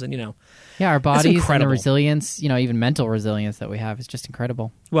themselves, and Yeah, our bodies and the incredible. resilience, even mental resilience that we have is just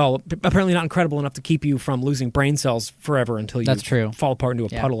incredible. well, apparently not incredible enough to keep you from losing brain cells forever until you That's true. fall apart into a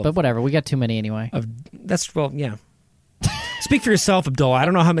Yeah, puddle but of whatever, we got too many anyway. yeah. Speak for yourself, Abdullah. I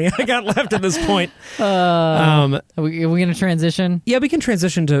don't know how many I got left at this point. Are we going to transition? Yeah, we can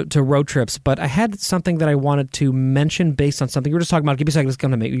transition to road trips, but I had something that I wanted to mention based on something we were just talking about. Give me a second. It's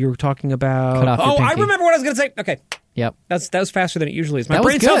going to make you were talking about. Cut off your Oh, I pinky. remember what I was going to say. Okay, Yep. that was faster than it usually is. My That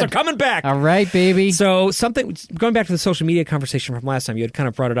was brain cells good. are coming back. All right, baby. So going back to the social media conversation from last time, you had kind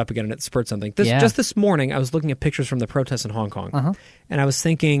of brought it up again, and it spurred something. Yeah. Just this morning, I was looking at pictures from the protests in Hong Kong, Uh-huh. and I was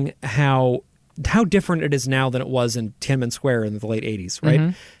thinking how different it is now than it was in Tiananmen Square in the late 80s, right? Mm-hmm.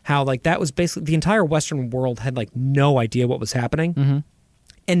 How like that was basically the entire Western world had like no idea what was happening. Mm-hmm.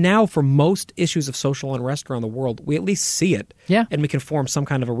 And now for most issues of social unrest around the world, we at least see it. Yeah. And we can form some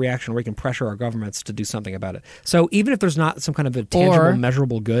kind of a reaction where we can pressure our governments to do something about it. So even if there's not some kind of a tangible, Or-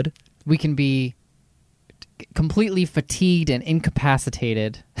 measurable good. We can be completely fatigued and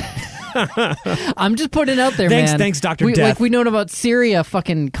incapacitated. I'm just putting it out there, man. Thanks, Dr. We, Death. Like, we've known about Syria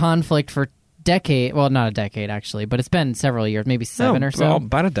fucking conflict for decade. Well, not a decade, actually, but it's been several years, maybe 7 or so. Well,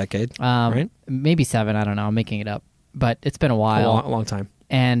 about a decade, right? Maybe 7, I don't know. I'm making it up. But it's been a A while. long time.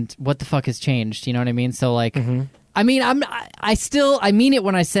 And what the fuck has changed? You know what I mean? So, like... Mm-hmm. I mean, I mean it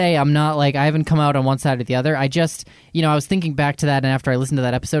when I say I'm not like, I haven't come out on one side or the other. I just, I was thinking back to that, and after I listened to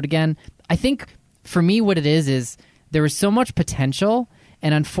that episode again, I think for me what it is there is so much potential,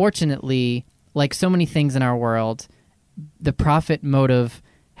 and unfortunately, like so many things in our world, the profit motive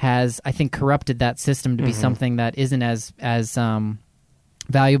has, I think, corrupted that system to be something that isn't as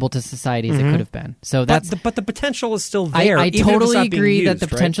valuable to society as it could have been. So that's... But the potential is still there. I even if it's totally not being agree used, that the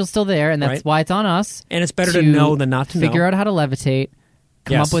right? potential's still there, and that's Right. why it's on us. And it's better to know than not to know. Figure out how to levitate,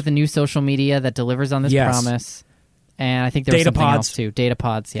 come Yes. up with a new social media that delivers on this Yes. promise. And I think there was Data something pods. else too. Data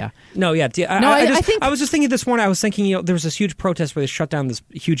pods, yeah. No, yeah. I think- I was just thinking this morning, I was thinking, there was this huge protest where they shut down this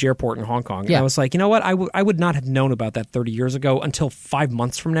huge airport in Hong Kong. And Yeah. I was like, you know what? I would not have known about that 30 years ago until 5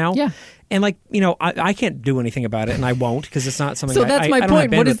 months from now. Yeah. And like, I can't do anything about it, and I won't, because it's not something So that's my I don't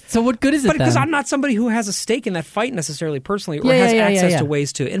have point. bandwidth. So what good is it But because then? I'm not somebody who has a stake in that fight necessarily personally, or Yeah, has yeah, access yeah. to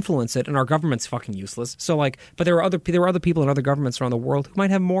ways to influence it, and our government's fucking useless. So like, but there were other people in other governments around the world who might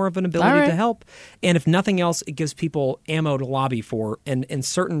have more of an ability All right. to help. And if nothing else, it gives people ammo to lobby for, and in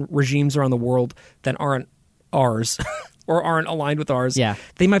certain regimes around the world that aren't ours. Or aren't aligned with ours, Yeah.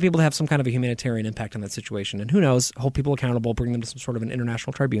 they might be able to have some kind of a humanitarian impact on that situation. And who knows, hold people accountable, bring them to some sort of an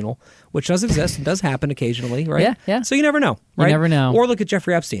international tribunal, which does exist and does happen occasionally, right? Yeah, yeah. So you never know, You right? never know. Or look at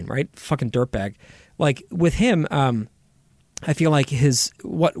Jeffrey Epstein, right? Fucking dirtbag. Like, with him, I feel like his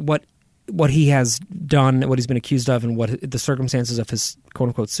what he has done, what he's been accused of, and what the circumstances of his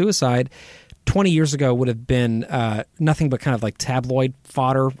quote-unquote suicide 20 years ago would have been nothing but kind of like tabloid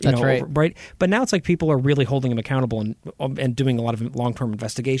fodder. That's right. Right? But now it's like people are really holding him accountable and doing a lot of long-term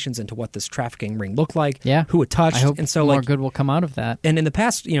investigations into what this trafficking ring looked like, Yeah. who it touched. I hope and so more like, good will come out of that. and in the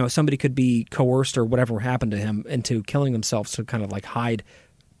past, somebody could be coerced or whatever happened to him into killing themselves to kind of like hide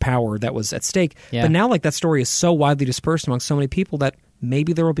power that was at stake. Yeah. But now like that story is so widely dispersed among so many people that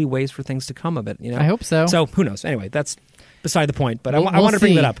maybe there will be ways for things to come of it. I hope so. So who knows? Anyway, that's beside the point. But I We'll wanted to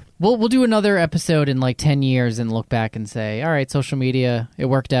bring see. that up. We'll do another episode in like 10 years and look back and say, all right, social media, it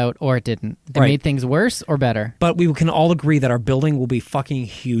worked out or it didn't. It Right. made things worse or better. But we can all agree that our building will be fucking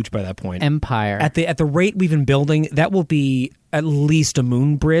huge by that point. Empire. At the rate we've been building, that will be at least a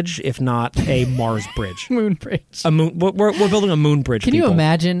moon bridge, if not a Mars bridge. Moon Bridge. A moon. We're building a moon bridge. Can you people.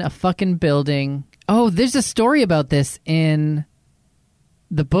 imagine a fucking building? Oh, there's a story about this in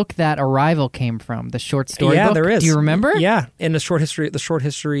the book that Arrival came from, the short story Yeah, book. there is. Do you remember? Yeah, in the short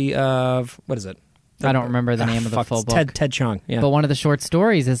history of what is it? I don't remember the name of the Fuck, full it's book. Ted Chiang. Yeah. But one of the short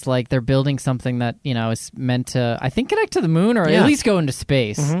stories is like they're building something that, is meant to, I think, connect to the moon or Yeah. at least go into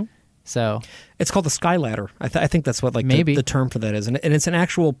space. Mm-hmm. So, It's called the Sky Ladder. I think that's what Maybe. the term for that is, and it's an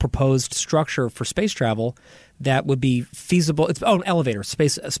actual proposed structure for space travel that would be feasible. It's an elevator,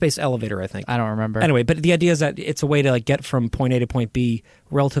 space elevator, I think. I don't remember. Anyway, but the idea is that it's a way to like get from point A to point B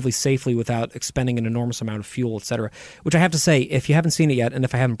relatively safely without expending an enormous amount of fuel, et cetera. Which I have to say, if you haven't seen it yet, and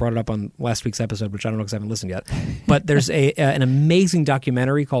if I haven't brought it up on last week's episode, which I don't know because I haven't listened yet, but there's an amazing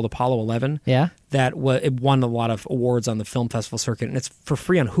documentary called Apollo 11 Yeah? that it won a lot of awards on the film festival circuit, and it's for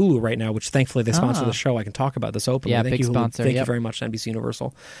free on Hulu right now, which thankfully they sponsor Ah. the show. I can talk about this openly. Yeah, Thank big you, Hulu. sponsor, Thank you yep. very much, NBC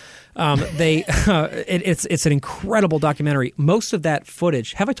Universal. It's an incredible documentary. Most of that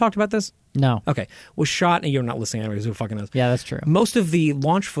footage, have I talked about this? No. Okay, was shot, and you're not listening anyways, who fucking knows? Yeah, that's true. Most of the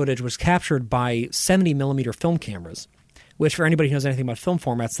launch footage was captured by 70 millimeter film cameras, which for anybody who knows anything about film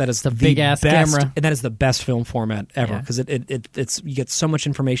formats, that is the big-ass best, camera. and that is the best film format ever, Yeah. because it's you get so much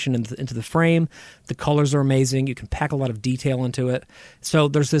information into the frame. The colors are amazing. You can pack a lot of detail into it. So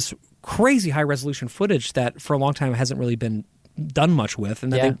there's this crazy high resolution footage that for a long time hasn't really been done much with,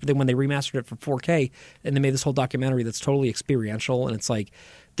 and then Yeah. they when they remastered it for 4K, and they made this whole documentary that's totally experiential, and it's like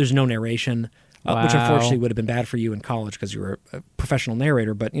there's no narration, which Wow. unfortunately would have been bad for you in college because you were a professional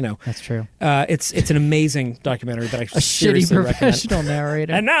narrator. But you know, That's true. it's an amazing documentary that I A shitty seriously recommend. professional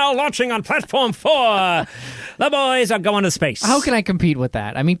narrator. And now launching on platform 4, the boys are going to space. How can I compete with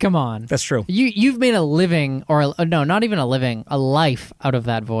that? I mean, come on. That's true. You've made a living, or no, not even a living, a life out of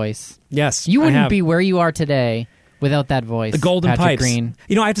that voice. Yes, You I wouldn't have. be where you are today without that voice. The golden Patrick pipes. Green.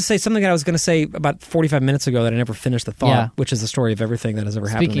 You know, I have to say something that I was going to say about 45 minutes ago that I never finished the thought, Yeah. which is the story of everything that has ever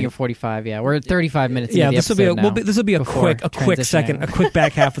happened to Speaking me. of 45, yeah, we're at 35 minutes. Yeah, into the this will be episode this will be a before quick second, transitioning. a quick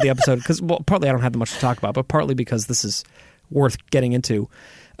back half of the episode because partly I don't have much to talk about, but partly because this is worth getting into.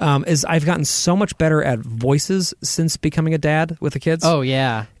 Is I've gotten so much better at voices since becoming a dad with the kids. Oh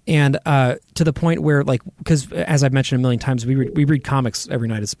yeah, And to the point where, like, because as I've mentioned a million times, we read comics every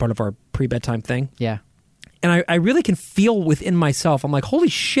night as part of our pre-bedtime thing. yeah. And I really can feel within myself, I'm like, holy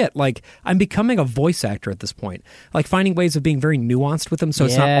shit, like, I'm becoming a voice actor at this point. Like, finding ways of being very nuanced with them so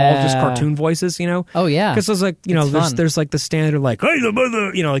it's not all just Yeah. cartoon voices, you know? Oh yeah. Because there's like, you know, It's fun. there's like the standard, like, hey, the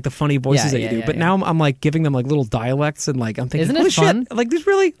mother, you know, like the funny voices Yeah, that you do. yeah, But yeah. now I'm like giving them like little dialects and like, I'm thinking, Isn't it holy fun? shit, like, these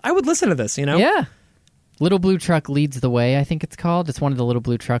really, I would listen to this, you know? Yeah. Little Blue Truck Leads the Way, I think it's called. It's one of the Little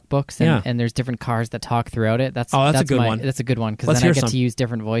Blue Truck books, and, Yeah. and there's different cars that talk throughout it. That's a good my- one. That's a good one because Let's then I hear get some. to use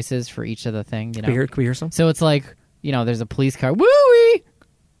different voices for each of the thing. You know, Can we hear some? so it's like, you know, there's a police car. Woo-wee!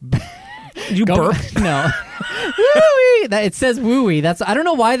 You burp? No. Woo-wee! It says woo-wee. I don't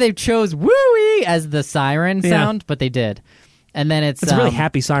know why they chose woo-wee as the siren Yeah. sound, but they did. And then it's It's a really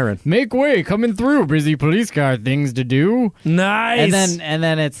happy siren. make way, coming through, busy police car, things to do. Nice. And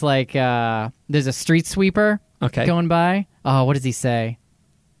then it's like there's a street sweeper Okay. going by. Oh, what does he say?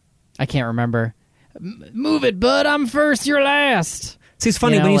 I can't remember. Move it, bud. I'm first. You're last. See, it's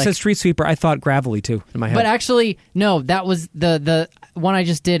funny, you know, when you like- said street sweeper, I thought gravelly too in my head. But actually, no. That was the one I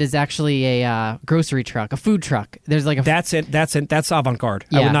just did is actually a grocery truck, a food truck. There's like a That's it. That's avant-garde.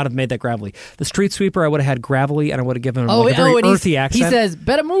 I Yeah. would not have made that gravelly. The street sweeper, I would have had gravelly, and I would have given him oh, like a very and earthy he accent. says,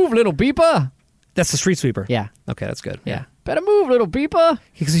 "Better move, little beeper." That's the street sweeper. Yeah, Okay, that's good. yeah. Better move, little beeper.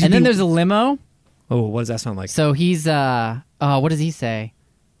 Because he'd And then be- there's a limo. Oh, what does that sound like? So he's what does he say?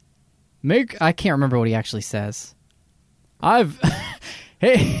 I can't remember what he actually says.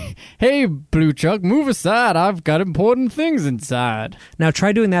 Hey, Blue Truck, move aside. I've got important things inside. Now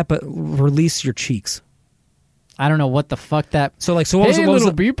try doing that, but release your cheeks. I don't know what the fuck that. So like, so what was Hey, it? What was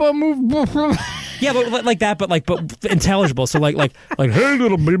little it? beeper, move. Yeah, but like that, but intelligible. So like hey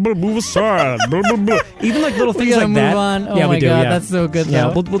little baby, move aside. Blah, blah, blah. Even like little We things gotta like move that. on. Oh yeah, my we do. God, Yeah. that's so good, Yeah,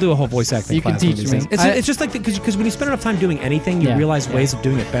 though. we'll do a whole voice acting. You can class one of teach these me. days. It's just like because when you spend enough time doing anything, you Yeah, realize yeah. ways of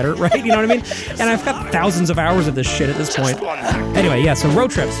doing it better, right? You know what I mean? And I've got thousands of hours of this shit at this point. Anyway, yeah. So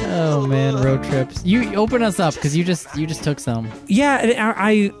road trips. Oh man, road trips. You open us up because you just took some. Yeah,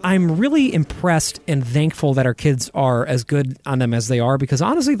 and I'm really impressed and thankful that our kids are as good on them as they are because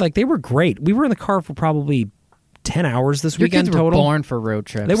honestly, like they were great. We were in the car for probably 10 hours this Your weekend kids were total. born for road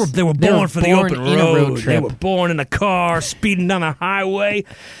trips. They were born for the open in a road road. trip. They were born in a car, speeding down the highway.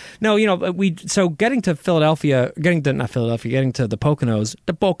 No, you know getting to the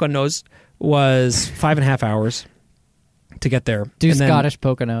Poconos was 5.5 hours to get there. Do And then Scottish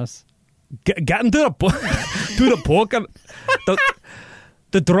Poconos. getting to the Poconos.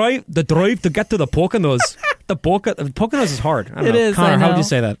 The drive to get to the Poconos. The Poconos is hard. I don't It know. is, Connor, I how would know. you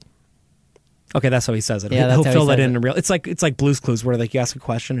say that? Okay, that's how he says it. Yeah, He'll that's how fill he that says in it. real. It's like Blue's Clues, where like you ask a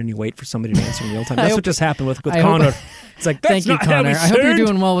question and you wait for somebody to answer in real time. I That's hope- what just happened with I hope- Connor. It's like that's Thank you, not how Connor. we I hope you're sound.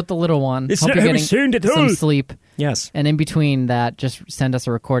 doing well with the little one. It's Hope not you're how we getting sound at some all. sleep. Yes, And in between that, just send us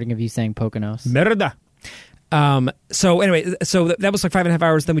a recording of you saying Poconos. merda. So anyway, that was like 5.5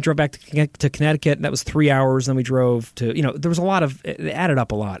 hours. Then we drove back to Connecticut. And that was 3 hours. Then we drove to there was a lot of it added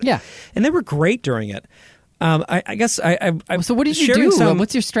up a lot. Yeah. and they were great during it. I guess I So what did you sharing do? some-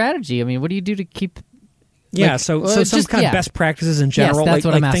 What's your strategy? I mean, what do you do to keep? Yeah, Like, so well, some just- kind yeah. of best practices in general, that's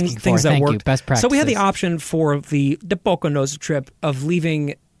what like I'm asking things for. that Thank you. worked. Best So we had the practices. option for the Poconos trip of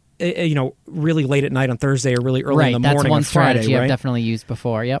leaving really late at night on Thursday or really early in the morning on Friday. That's one strategy right? I've definitely used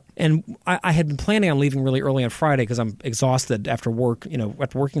before. Yep. And I had been planning on leaving really early on Friday because I'm exhausted after work,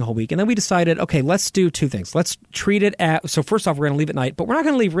 after working a whole week. And then we decided, okay, let's do two things. Let's treat it so first off, we're going to leave at night, but we're not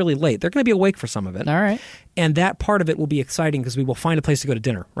going to leave really late. They're going to be awake for some of it. All right. And that part of it will be exciting because we will find a place to go to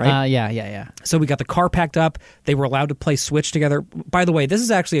dinner, right? Yeah. So we got the car packed up. They were allowed to play Switch together. By the way, this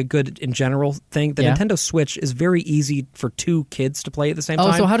is actually a good, in general, thing. The Nintendo Switch is very easy for two kids to play at the same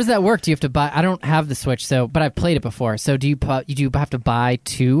time. Oh, so how does that work? Do you have to buy? I don't have the Switch, but I've played it before. So do you have to buy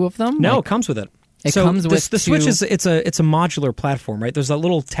two of them? No, it comes with it. It comes with the Switch is it's a modular platform, right? There's a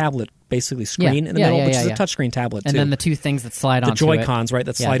little tablet basically screen in the middle, which is a touchscreen tablet and too. then the two things that slide onto the Joy-Cons, right?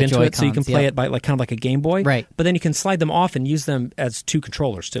 That slide into it, so you can play it by kind of like a Game Boy, right? But then you can slide them off and use them as two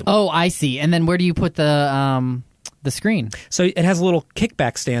controllers too. Oh, I see. And then where do you put the screen? So it has a little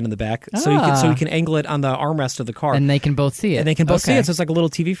kickback stand in the back, so you can angle it on the armrest of the car, and they can both see it. See it. So it's like a little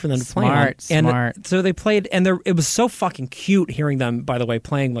TV for them to play on. Smart. So they played, and it was so fucking cute hearing them. By the way,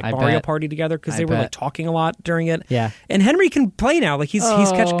 playing like Mario Party together because they were like talking a lot during it. Yeah. And Henry can play now. Like he's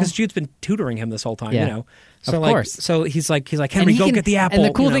catching because Jude's been tutoring him this whole time. Yeah. So of course. So he's like Henry, go get the apple. And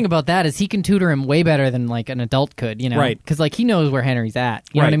the cool thing about that is he can tutor him way better than like an adult could. Right. Because like he knows where Henry's at.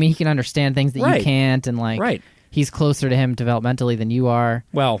 You know what I mean? He can understand things that you can't, and like he's closer to him developmentally than you are.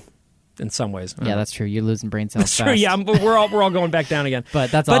 Well, in some ways. Yeah, that's true. You're losing brain cells. That's true. Yeah, we're all going back down again.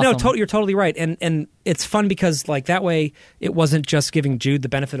 But that's awesome. No, you're totally right. And it's fun because like that way it wasn't just giving Jude the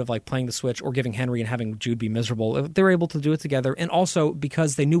benefit of like playing the Switch or giving Henry and having Jude be miserable. They were able to do it together, and also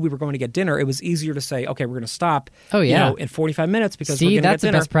because they knew we were going to get dinner, it was easier to say, okay, we're going to stop. Oh yeah, in 45 minutes because we're going to get dinner. That's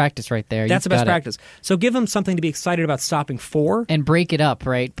the best practice right there. That's the best practice. So give them something to be excited about stopping for, and break it up.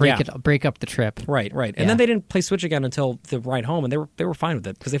 Right, break up the trip. Right. And then they didn't play Switch again until the ride home, and they were fine with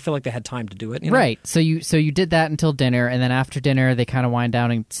it because they feel like they had time to do it. Right. So you did that until dinner, and then after dinner they kind of wind down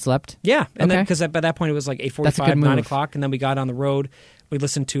and slept. Yeah, and then because by that point it was like 8:45, 9 o'clock, and then we got on the road. We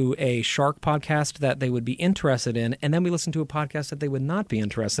listened to a shark podcast that they would be interested in, and then we listened to a podcast that they would not be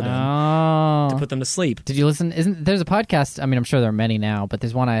interested in to put them to sleep. Did you listen? There's a podcast? I mean, I'm sure there are many now, but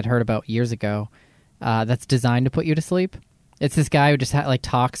there's one I had heard about years ago that's designed to put you to sleep. It's this guy who just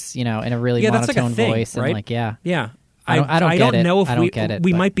talks, in a really monotone voice, right? And yeah. I don't know if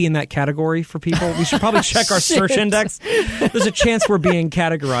we might be in that category for people. We should probably check our search index. There's a chance we're being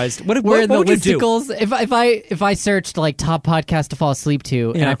categorized. What would you do? If I searched like top podcast to fall asleep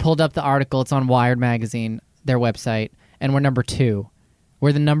to, and I pulled up the article, it's on Wired magazine, their website, and we're number 2.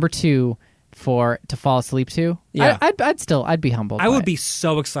 We're the number 2 to fall asleep to. Yeah, I'd be humbled. I would be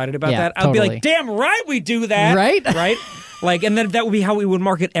so excited about that. I'd totally. be like, damn right, we do that, right? Like, and then that would be how we would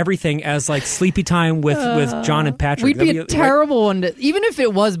market everything as like sleepy time with John and Patrick. We'd be a terrible one. Even if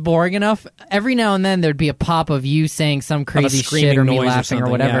it was boring enough, every now and then there'd be a pop of you saying some crazy shit or me laughing or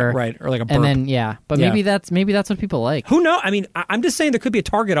whatever, right? Or like a burp. And then maybe that's what people like. Who knows? I mean, I'm just saying there could be a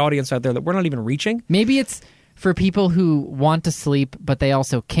target audience out there that we're not even reaching. Maybe it's for people who want to sleep, but they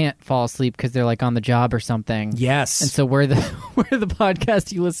also can't fall asleep because they're like on the job or something. Yes. And so we're the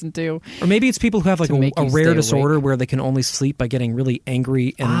podcast you listen to. Or maybe it's people who have like a rare disorder where they can only sleep by getting really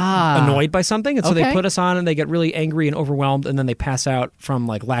angry and annoyed by something. And so they put us on and they get really angry and overwhelmed, and then they pass out from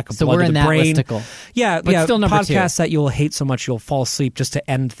like lack of blood to the brain. Listicle. Yeah, but still number podcasts 2. that you'll hate so much you'll fall asleep just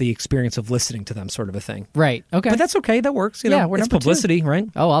to end the experience of listening to them, sort of a thing. Right. Okay. But that's okay. That works. Yeah, we're it's publicity, 2. right?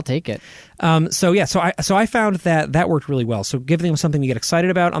 Oh, I'll take it. So I found that worked really well. So giving them something to get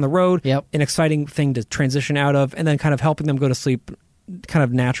excited about on the road, an exciting thing to transition out of, and then kind of helping them go to sleep kind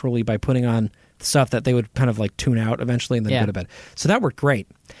of naturally by putting on stuff that they would kind of like tune out eventually and then go to bed. So that worked great.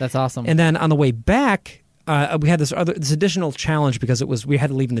 That's awesome. And then on the way back, we had this additional challenge because we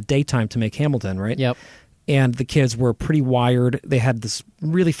had to leave in the daytime to make Hamilton, right? Yep. And the kids were pretty wired. They had this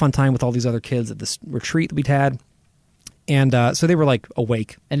really fun time with all these other kids at this retreat that we'd had. And so they were like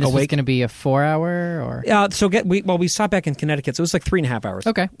awake. And this was going to be a 4-hour or? We stopped back in Connecticut, so it was like 3.5 hours.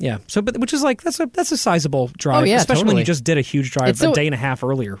 Okay. Yeah. So, which is like that's a sizable drive. Oh yeah, especially when totally. you just did a huge drive a day and a half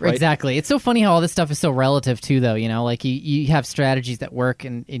earlier. Right? Exactly. It's so funny how all this stuff is so relative too, though. Like you have strategies that work,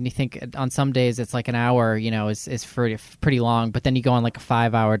 and you think on some days it's like an hour, is pretty long, but then you go on like a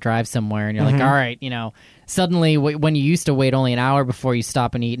 5-hour drive somewhere, and you're like, all right, Suddenly, when you used to wait only an hour before you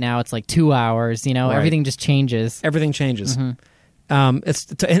stop and eat, now it's like 2 hours. Right. Everything just changes. Everything changes.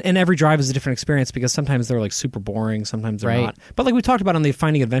 And every drive is a different experience because sometimes they're like super boring, sometimes they're not. But like we talked about on the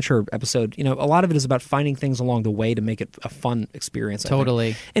Finding Adventure episode, a lot of it is about finding things along the way to make it a fun experience.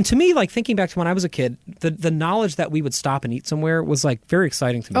 Totally. And to me, like thinking back to when I was a kid, the knowledge that we would stop and eat somewhere was like very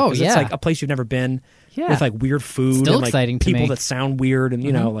exciting to me. Oh yeah, it's like a place you've never been. Yeah. With like weird food, still and like exciting to people me. that sound weird, and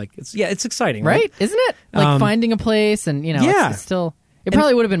like it's exciting, right? Isn't it like finding a place and it's still. It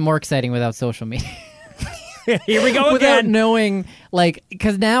probably would have been more exciting without social media. Here we go Without again. knowing, like,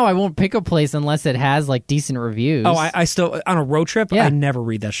 because now I won't pick a place unless it has like decent reviews. Oh, I still on a road trip. Yeah. I never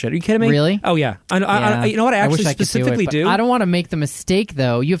read that shit. Are you kidding me? Really? Oh yeah. I, you know what? I actually wish I could specifically do. I don't want to make the mistake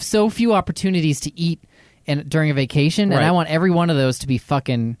though. You have so few opportunities to eat during a vacation, and Right. I want every one of those to be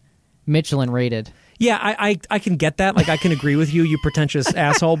fucking Michelin rated. Yeah, I can get that. Like, I can agree with you, you pretentious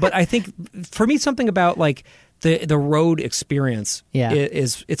asshole. But I think for me, something about like the road experience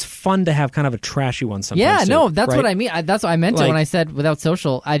is it's fun to have kind of a trashy one sometimes. Yeah, too, no, that's right? what I mean. That's what I meant Like- when I said without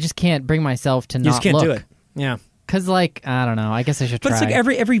social. I just can't bring myself to You not just can't look. do it. Yeah. Because, like, I don't know. I guess I should But try. it's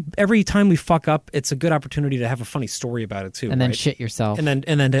like every time we fuck up, it's a good opportunity to have a funny story about it too. and then right? shit yourself. and then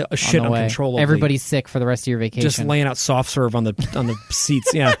to shit the way. uncontrollably. Everybody's sick for the rest of your vacation. just laying out soft serve on the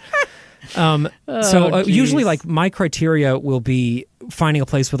seats. Yeah. Oh, Usually, geez. like, my criteria will be finding a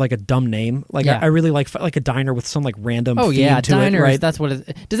place with like a dumb name. Like, Yeah. I really like a diner with some like random. Oh theme yeah, to diners. It, right? That's what it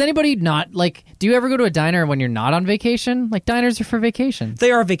is. Does anybody not like? Do you ever go to a diner when you're not on vacation? Like diners are for vacation.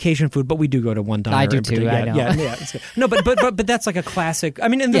 They are vacation food, but we do go to one diner. I do in too, particular. I know. Yeah. It's good. No, but that's like a classic. I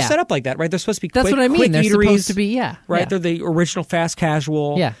mean, and they're Yeah. set up like that, right? They're supposed to be. That's quick, what I mean. Quick They're eateries, supposed to be. Yeah. right. Yeah. They're the original fast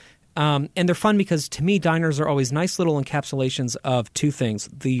casual. Yeah. And they're fun because to me, diners are always nice little encapsulations of two things: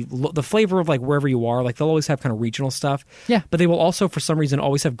 the flavor of like wherever you are. Like, they'll always have kind of regional stuff. Yeah. But they will also, for some reason,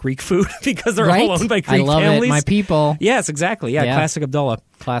 always have Greek food because they're Right? all owned by Greek I love families. it. My people. Yes, exactly. Yeah, Yeah. classic Abdullah.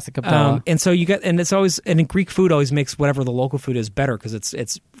 Classic Abdullah. And so you get, and it's always, and Greek food always makes whatever the local food is better because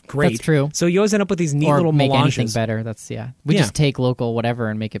it's great. That's true. So you always end up with these neat or little make melanges. anything better. That's We Yeah. just take local whatever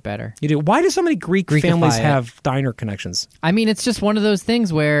and make it better. You do. Why do so many Greek Greekify families it. have diner connections? I mean, it's just one of those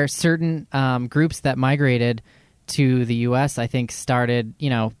things where certain groups that migrated to the U.S., I think, started,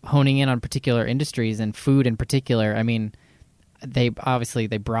 honing in on particular industries and food in particular. I mean, they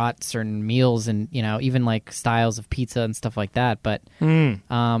brought certain meals and, even like styles of pizza and stuff like that. But I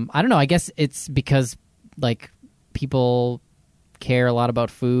don't know. I guess it's because like people care a lot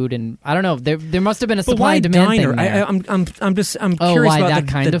about food, and I don't know. There must have been a But supply why and demand diner? thing there. I'm Oh, curious why about that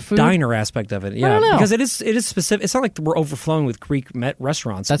the, kind the of food? diner aspect of it. Yeah, don't know. because it is specific. It's not like we're overflowing with Greek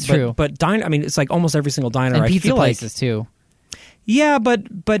restaurants. That's but, true. But diner, I mean, it's like almost every single diner. and I pizza feel places too. Yeah, but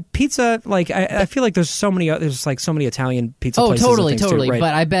pizza, like I feel like there's so many Italian pizza places. and things Totally. Too, right?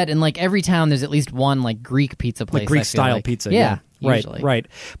 But I bet in like every town there's at least one like Greek pizza place. Like Greek I feel style like. pizza. Yeah. Right, right.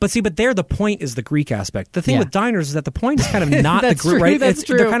 But see, there the point is the Greek aspect. The thing Yeah. with diners is that the point is kind of not the That's Greek, true, right? that's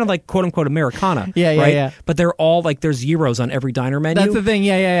true. They're kind of like quote unquote Americana. Yeah, right? yeah. But they're all like there's gyros on every diner menu. That's the thing.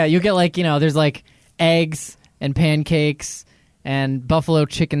 Yeah. You get like, there's like eggs and pancakes and buffalo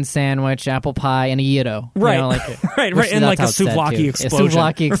chicken sandwich, apple pie, and a gyro. Right, right, which and that's like a how it's said, souvlaki too. explosion. A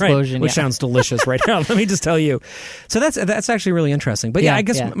souvlaki explosion, right, which sounds delicious right now. Let me just tell you. So that's actually really interesting. But yeah, I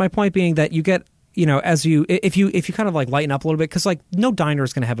guess my point being that you get, as if you kind of like lighten up a little bit, because like no diner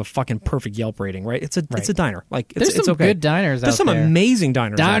is going to have a fucking perfect Yelp rating, right? It's a diner. Like There's it's some okay. good diners. There's out some there. amazing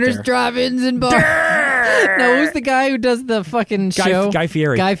diners. out Diners, there. drive-ins, and bars. No, who's the guy who does the fucking show? Guy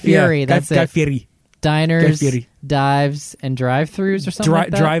Fieri. Guy Fieri. Yeah, That's Guy it. Fieri. Diners, Guy Fieri. dives, and drive-throughs or something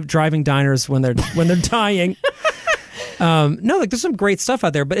like that. Driving diners when they're dying. No, like there's some great stuff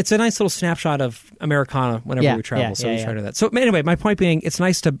out there, but it's a nice little snapshot of Americana whenever we travel. So we try to do that. So anyway, my point being, it's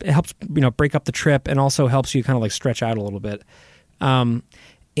nice it helps break up the trip and also helps you kind of like stretch out a little bit.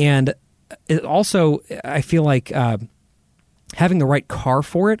 And it also, I feel like having the right car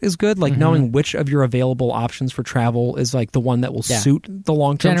for it is good. Like knowing which of your available options for travel is like the one that will suit the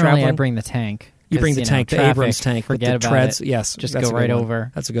long term travel. Generally, I bring the tank. You bring the tank, the traffic, Abrams tank with forget the about treads. it. Yes, Just that's go a good right one.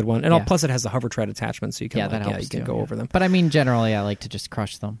 over. That's a good one. And plus, it has the hover tread attachment, so you can that helps you can too, go over them. But I mean, generally, I like to just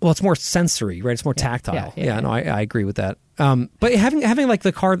crush them. Well, it's more sensory, right? It's more tactile. Yeah. No, I agree with that. But having like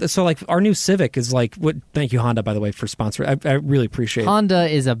the car, so like our new Civic is like what? Thank you, Honda, by the way, for sponsoring. I really appreciate it. Honda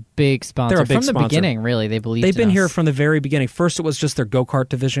is a big sponsor. They're a big from the sponsor. beginning. Really, they believed. They've been in here us. from the very beginning. First, it was just their go-kart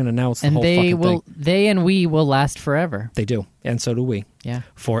division, and now it's the and whole they fucking will. thing. They and we will last forever. They do, and so do we. Yeah,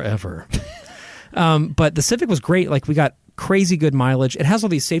 forever. But the Civic was great. Like we got crazy good mileage. It has all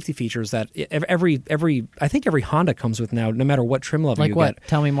these safety features that every I think every Honda comes with now, no matter what trim level like you what? get.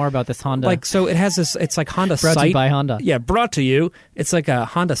 Tell me more about this Honda. Like so, it has this. It's like Honda brought Sight. to you by Honda. Yeah, brought to you. It's like a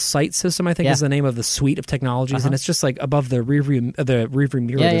Honda Sight system. I think is the name of the suite of technologies, and it's just like above the rear view mirror.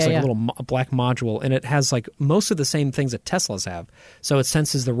 There's like a little black module, and it has like most of the same things that Teslas have. So it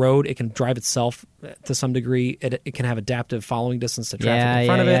senses the road. It can drive itself to some degree. It can have adaptive following distance to traffic in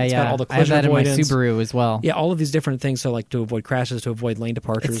front of it. It's got all the collision I have that avoidance. in my Subaru as well. Yeah, all of these different things. So like to avoid crashes, to avoid lane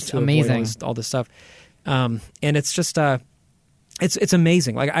departures, It's to amazing. avoid all this stuff. And it's just It's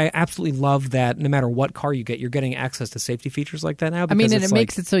amazing. Like, I absolutely love that no matter what car you get, you're getting access to safety features like that now. I mean, and it's it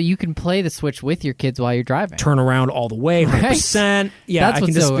makes it so you can play the Switch with your kids while you're driving. turn around all the way, 100%. Yeah, That's I what's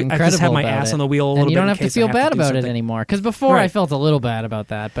can just, so I incredible can just have my about ass it. on the wheel a little and bit. you don't in have to case feel I have bad to do about it something. anymore. Because before Right. I felt a little bad about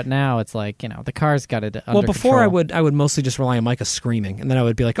that, but now it's like, you know, the car's got it under Well, before control. I would mostly just rely on Micah screaming, and then I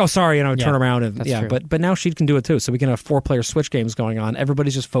would be like, "Oh, sorry," and I would turn around and that's true. But now she can do it too. So we can have 4-player Switch games going on.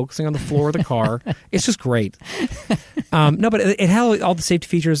 Everybody's just focusing on the floor of the car. It's just great. No, but it had all the safety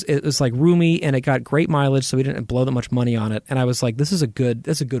features. It was like roomy, and it got great mileage, so we didn't blow that much money on it. And I was like, "This is a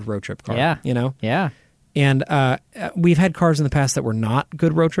good road trip car." Yeah. you know. Yeah. And we've had cars in the past that were not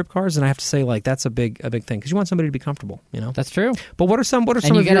good road trip cars, and I have to say, like, that's a big thing because you want somebody to be comfortable, you know. That's true. But what are some And you of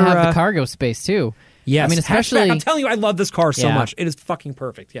got to your have the cargo space, too. Yes, I mean, especially... hatchback. I'm telling you, I love this car so Yeah. much. It is fucking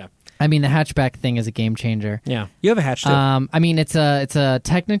perfect. Yeah, I mean, the hatchback thing is a game changer. yeah. You have a hatch too. I mean, it's a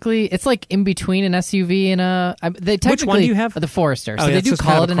technically, it's like in between an SUV and a. They technically, Which one do you have? The Forester. Oh, So yeah, they it's do just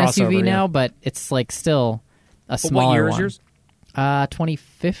call kind it of an a SUV crossover, now, yeah. but it's like still a But smaller what year one. is yours?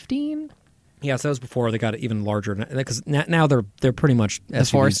 2015. Yeah, so that was before they got even larger. Because now they're pretty much The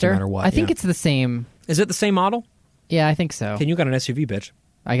SUVs Forester. no matter what. I think yeah. it's the same. Is it the same model? Yeah, I think so. Can you got an SUV, bitch?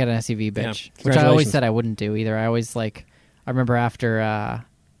 I got an SUV, bitch, Yeah. which I always Congratulations. said I wouldn't do either. I always like. I remember after An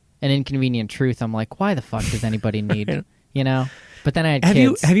Inconvenient Truth, I'm like, why the fuck does anybody need, you know? But then I had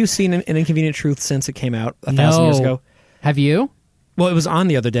kids. Have you seen an Inconvenient Truth since it came out 1,000 years ago? Have you? Well, it was on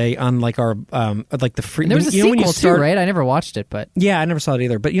the other day on like our like the free. And there was a you know when sequel you start, too, right? I never watched it, but Yeah, I never saw it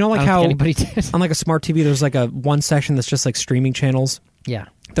either. But you know, like I don't how think anybody did. on like a smart TV, there's like a one section that's just like streaming channels Yeah.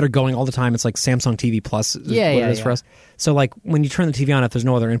 that are going all the time. It's like Samsung TV Plus is Yeah, what yeah, it is yeah. for us. So like when you turn the TV on, if there's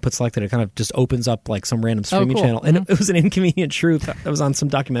no other input selected, it kind of just opens up like some random streaming cool. channel. And it was an Inconvenient Truth that was on some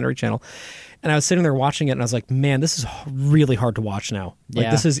documentary channel. And I was sitting there watching it, and I was like, man, this is really hard to watch now. Like, Yeah.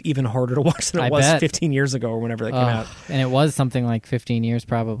 this is even harder to watch than it I was bet. 15 years ago or whenever that came out. And it was something like 15 years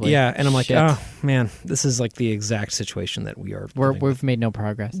probably. Yeah, and I'm like, Shit. oh, man, this is like the exact situation that we are. living with. We've made no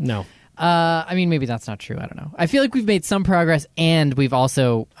progress. No. I mean, maybe that's not true. I don't know. I feel like we've made some progress, and we've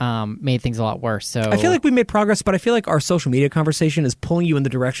also made things a lot worse. So I feel like we made progress, but I feel like our social media conversation is pulling you in the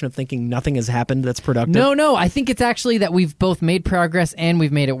direction of thinking nothing has happened that's productive. No. I think it's actually that we've both made progress and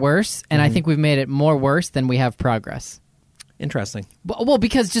we've made it worse, and I think we've made it more worse than we have progress. Interesting. Well,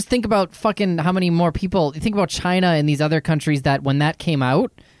 because just think about fucking how many more people. Think about China and these other countries that when that came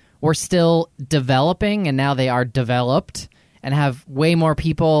out were still developing, and now they are developed and have way more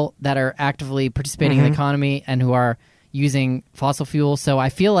people that are actively participating in the economy and who are using fossil fuels. So I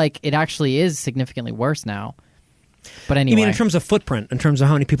feel like it actually is significantly worse now. But anyway, You mean in terms of footprint, in terms of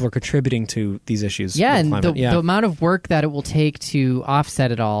how many people are contributing to these issues? yeah, with and climate? the amount of work that it will take to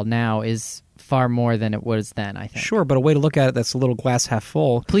offset it all now is far more than it was then, I think. Sure, but a way to look at it that's a little glass half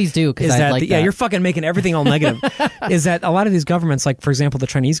full Please do, because is I'd that, like yeah, that. you're fucking making everything all negative. Is that a lot of these governments, like for example, the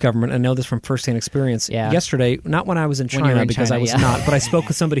Chinese government, I know this from firsthand experience. Yeah. Yesterday, not when I was in When you China were in because China, I was yeah. not, but I spoke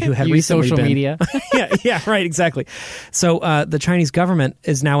with somebody who had Use recently social been. media. yeah, right, exactly. So the Chinese government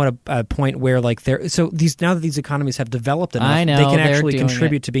is now at a point where like now that these economies have developed enough, I know, they can they're actually doing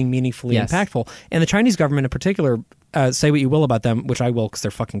contribute to being meaningfully Yes. impactful. And the Chinese government in particular, say what you will about them, which I will because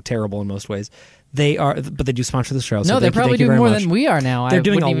they're fucking terrible in most ways. They are, but they do sponsor the show. So No, they're thank you probably doing very more much. than we are now. They're I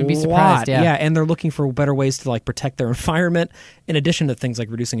doing wouldn't a even be lot, surprised. Yeah. and they're looking for better ways to like protect their environment, in addition to things like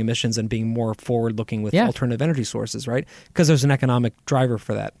reducing emissions and being more forward-looking with Yeah. alternative energy sources, right? Because there's an economic driver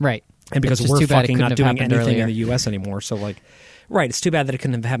for that, Right. and because It's just we're too bad it fucking couldn't not have doing happened anything earlier. in the U.S. anymore. So, like, right, it's too bad that it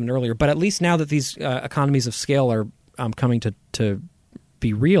couldn't have happened earlier. But at least now that these economies of scale are coming to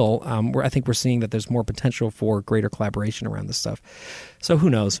be real, I think we're seeing that there's more potential for greater collaboration around this stuff. So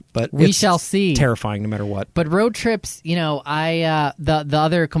who knows? But We it's shall see. Terrifying, no matter what. But road trips, the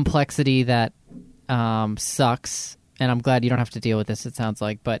other complexity that sucks, and I'm glad you don't have to deal with this, it sounds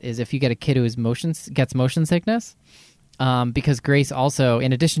like, but is if you get a kid who gets motion sickness, because Grace also,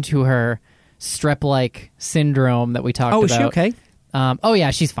 in addition to her strep-like syndrome that we talked about. Oh, is she okay? Oh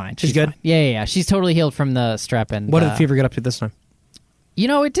yeah, she's fine. She's good? Yeah. She's totally healed from the strep. And What did the fever get up to this time?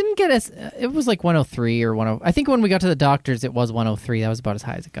 it didn't get as. It was like 103 or 10. I think when we got to the doctors, it was 103. That was about as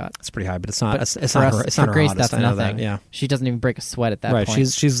high as it got. It's pretty high, but it's not. But It's for not us, her. It's for not her Grace, hottest. that's I know nothing. that. Yeah, she doesn't even break a sweat at that right. point.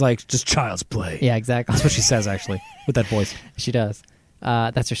 She's like just child's play. Yeah, exactly. That's what she says actually with that voice. She does.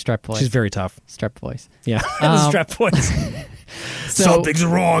 That's her strep voice. She's very tough. Strep voice. Yeah, the strep voice. So, Something's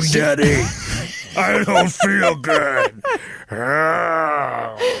wrong, Daddy. I don't feel good.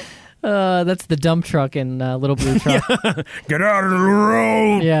 that's the dump truck in Little Blue Truck. Get out of the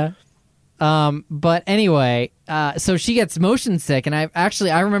road. Yeah. But anyway, so she gets motion sick, and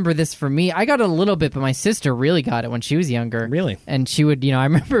I remember this for me. I got it a little bit, but my sister really got it when she was younger. Really? And she would, I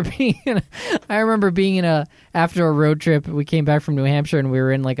remember being after a road trip. We came back from New Hampshire, and we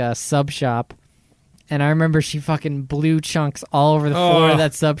were in like a sub shop. And I remember she fucking blew chunks all over the floor of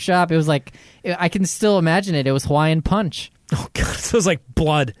that sub shop. It was like, I can still imagine it. It was Hawaiian Punch. Oh god, so it was like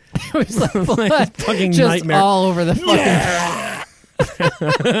blood. It was like blood. Fucking just nightmare. all over the fucking.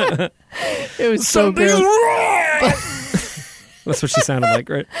 It was so gross. That's what she sounded like,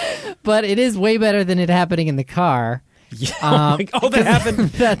 right? But it is way better than it happening in the car. Yeah. That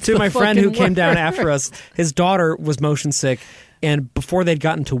happened to my friend who came down after us. His daughter was motion sick. And before they'd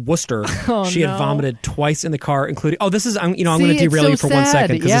gotten to Worcester, she had vomited twice in the car, including. Oh, this is I'm going to derail you for 1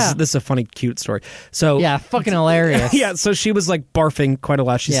 second because this is a funny, cute story. So yeah, fucking hilarious. Yeah, so she was like barfing quite a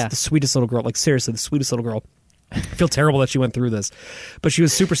lot. She's the sweetest little girl. Like seriously, the sweetest little girl. I feel terrible that she went through this, but she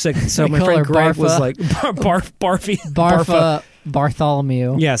was super sick. So my friend Greg was like, Barfa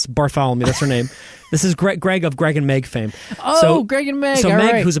Bartholomew. Yes, Bartholomew. That's her name. This is Greg of Greg and Meg fame. Oh, Greg and Meg. So all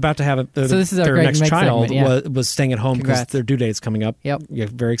Meg, right. who's about to have so this is our their Greg next and Meg child, segment, was staying at home because their due date's coming up. Yep. You're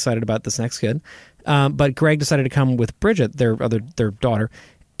very excited about this next kid. But Greg decided to come with Bridget, their daughter.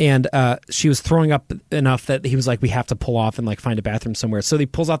 And she was throwing up enough that he was like, we have to pull off and like find a bathroom somewhere. So he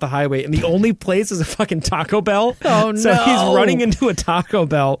pulls out the highway, and the only place is a fucking Taco Bell. Oh, so he's running into a Taco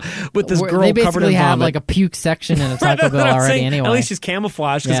Bell with this girl covered in vomit. They basically have like a puke section in a Taco Bell already anyway. At least she's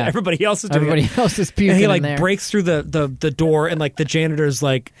camouflaged because everybody else is doing Everybody else is puking. And he like in there. breaks through the door, and like the janitor's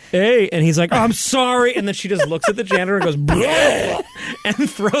like, hey, and he's like, oh, I'm sorry. And then she just looks at the janitor and goes, bleh, and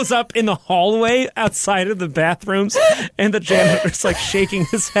throws up in the hallway outside of the bathrooms. And the janitor's like shaking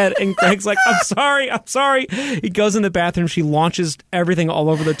his head, and Greg's like, I'm sorry. He goes in the bathroom. She launches everything all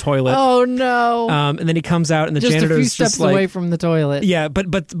over the toilet. Oh no! And then he comes out, and the just janitor's a few steps just like, away from the toilet. Yeah,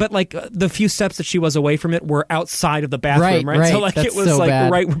 but like the few steps that she was away from it were outside of the bathroom, right? So like That's it was so like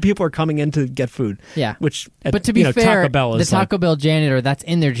bad. right where people are coming in to get food. Yeah, which but to be fair, Taco Bell is the Taco Bell janitor, that's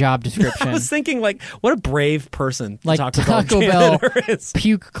in their job description. I was thinking, like, what a brave person like Taco Bell is.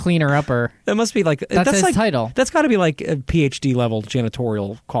 Puke cleaner upper. That must be like that's his like, title. That's got to be like a PhD level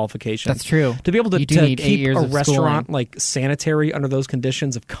janitorial qualification. That's true. To be able to keep a restaurant like sanitary under those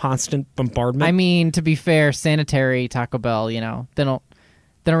conditions of constant bombardment. I mean, to be fair, sanitary Taco Bell, they don't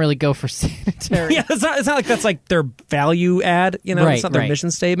really go for sanitary. Yeah, it's not like that's like their value add, Right, it's not their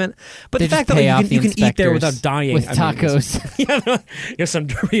mission statement. But they the fact that like, you can eat there without dying with tacos. Here's some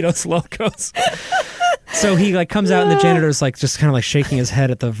Doritos Locos. So he like comes out, and the janitor's like just kind of like shaking his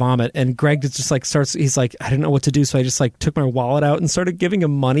head at the vomit, and Greg just like starts. He's like, I didn't know what to do, so I just like took my wallet out and started giving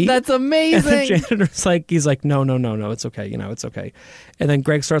him money. That's amazing. And the janitor's like, he's like, no, it's okay, it's okay. And then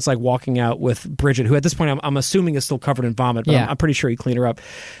Greg starts like walking out with Bridget, who at this point I'm assuming is still covered in vomit, but I'm pretty sure he cleaned her up.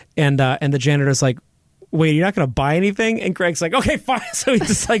 And the janitor's like, wait, you're not going to buy anything? And Greg's like, okay, fine. So he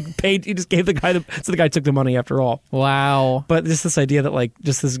just like paid. He just gave the guy so the guy took the money after all. Wow. But just this idea that like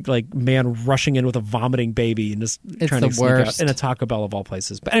just this like man rushing in with a vomiting baby and just trying to sneak out in a Taco Bell of all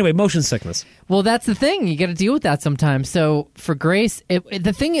places. But anyway, motion sickness. Well, that's the thing. You got to deal with that sometimes. So for Grace,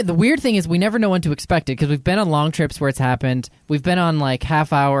 the weird thing is we never know when to expect it because we've been on long trips where it's happened. We've been on like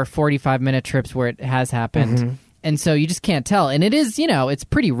half-hour, 45-minute trips where it has happened. Mm-hmm. And so you just can't tell. And it is, it's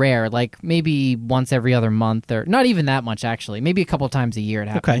pretty rare, like maybe once every other month or not even that much, actually. Maybe a couple times a year it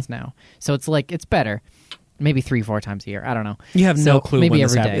happens now. So it's like, it's better. Maybe 3-4 times a year. I don't know. You have no clue maybe when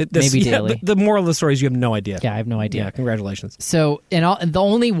every this day. happens. Maybe daily. The moral of the story is you have no idea. Yeah, I have no idea. Yeah, congratulations. So, and the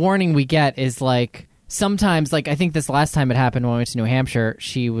only warning we get is like, sometimes, like I think this last time it happened when we went to New Hampshire,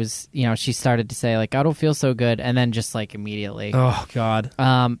 she was, she started to say like, I don't feel so good, and then just like immediately. Oh God.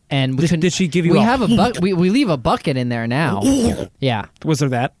 And we did she give you? We have a bucket. We leave a bucket in there now. Yeah. Was there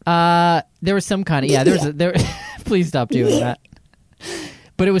that? There was some kind of there. Please stop doing that.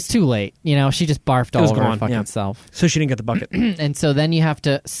 But it was too late. She just barfed all over her fucking self. So she didn't get the bucket. And so then you have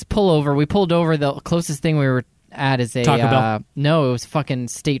to pull over. We pulled over. The closest thing we were at is a Taco Bell. No, it was fucking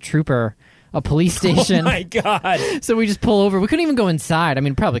state trooper. A police station. Oh my God. So we just pull over. We couldn't even go inside. I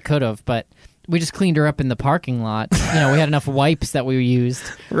mean, probably could have, but we just cleaned her up in the parking lot. We had enough wipes that we used.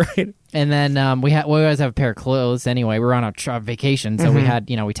 Right. And then we always have a pair of clothes anyway. We were on a vacation, so we had,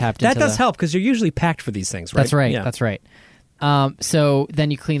 we tapped into that does help because you're usually packed for these things, right? That's right. Yeah. That's right. So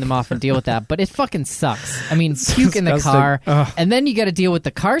then you clean them off and deal with that, but it fucking sucks. I mean, puke in the car, and then you got to deal with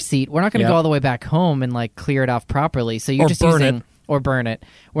the car seat. We're not going to go all the way back home and like clear it off properly. So you're just using. or burn it.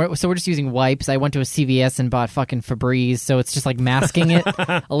 So we're just using wipes. I went to a CVS and bought fucking Febreze, so it's just like masking it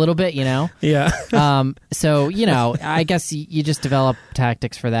a little bit, you know? Yeah. So, you know, I guess you just develop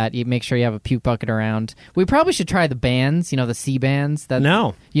tactics for that. You make sure you have a puke bucket around. We probably should try the bands, you know, the C bands.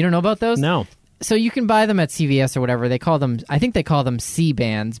 No. You don't know about those? No. So you can buy them at CVS or whatever. I think they call them C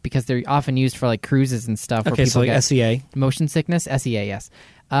bands because they're often used for like cruises and stuff. Okay, where people so like get SEA. motion sickness, SEA, yes.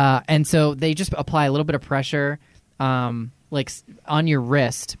 And so they just apply a little bit of pressure, on your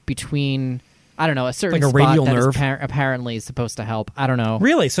wrist between, I don't know, a certain Like a spot radial that nerve? apparently is supposed to help. I don't know.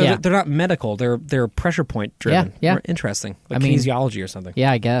 Really? So Yeah. they're not medical. They're pressure point driven. Yeah. Interesting. Like I mean- kinesiology or something.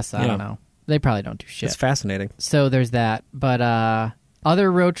 Yeah, I guess. I Yeah. don't know. They probably don't do shit. It's fascinating. So there's that. But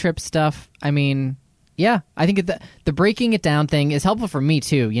other road trip stuff, I mean, yeah, I think the breaking it down thing is helpful for me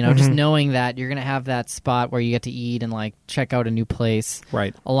too. You know, just knowing that you're going to have that spot where you get to eat and like check out a new place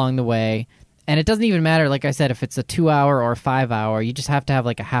Right. along the way. And it doesn't even matter, like I said, if it's a 2-hour or a 5-hour, you just have to have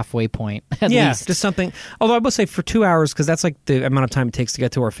like a halfway point at least. Just something. Although I will say for 2 hours, because that's like the amount of time it takes to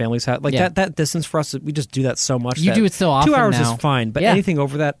get to our family's house. Like Yeah. that distance for us, we just do that so much. You that do it so often 2 hours now. is fine, but Yeah. anything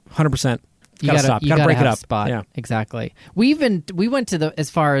over that, 100%. You Gotta stop. You Gotta break have it a up. spot. Yeah. Exactly. We went to as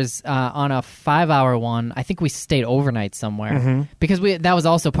far as on a 5-hour one. I think we stayed overnight somewhere because that was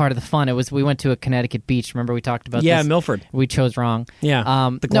also part of the fun. We went to a Connecticut beach. Remember we talked about Yeah, this? Milford. We chose wrong. Yeah.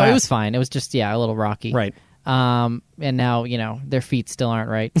 No, The it glass. was fine. It was just a little rocky. Right. And now their feet still aren't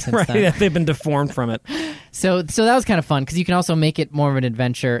right since Right. then. They've been deformed from it. So that was kind of fun because you can also make it more of an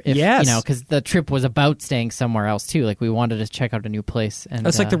adventure if Yes. because the trip was about staying somewhere else too. Like we wanted to check out a new place. And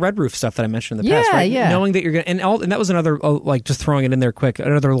That's like the Red Roof stuff that I mentioned in the past, Yeah, right? yeah. Knowing that you're going to, and that was another, like just throwing it in there quick,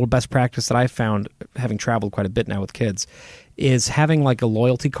 another little best practice that I found having traveled quite a bit now with kids is having like a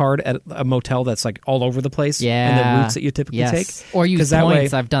loyalty card at a motel that's like all over the place. Yeah. And the routes that you typically yes. take. Or use 'Cause that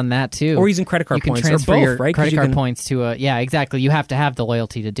points. way- I've done that too. Or using credit card you can points, or transfer both, your right? 'Cause credit you card can- points to exactly. You have to have the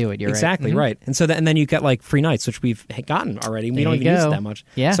loyalty to do it. You're Exactly, right. right. And so and then you get like free nights, which we've gotten already. We There don't you even use it go. that much.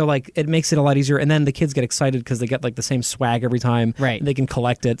 Yeah. So like it makes it a lot easier. And then the kids get excited because they get like the same swag every time. Right. And they can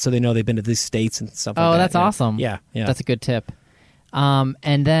collect it, so they know they've been to these states and stuff like Oh, that. that's Yeah. awesome. Yeah. That's a good tip.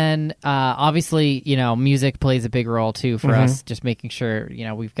 And then obviously, music plays a big role too for us. Just making sure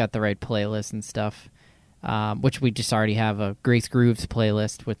we've got the right playlist and stuff. Which we just already have a Grace Grooves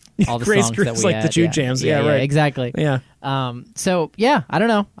playlist with all the Grace songs Grooves, that we like add. the Jude jams. Yeah, right. Exactly. Yeah. So yeah, I don't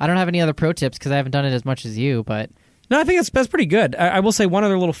know. I don't have any other pro tips because I haven't done it as much as you. But No, I think that's pretty good. I will say one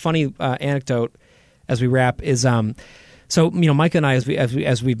other little funny anecdote as we wrap is so Micah and I,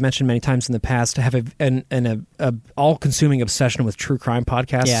 as we've mentioned many times in the past, have a all-consuming obsession with true crime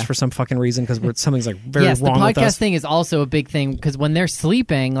podcasts Yeah. for some fucking reason because something's like very yes, the wrong with podcast us. thing is also a big thing because when they're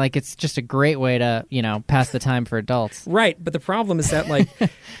sleeping, like it's just a great way to pass the time for adults. Right, but the problem is that like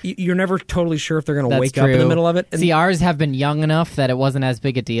you're never totally sure if they're going to That's wake true. up in the middle of it. And See, ours have been young enough that it wasn't as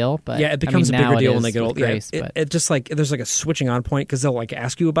big a deal. But yeah, it becomes I mean, a bigger now deal it when they is get with old. Grace, Yeah, but it just like there's like a switching on point because they'll like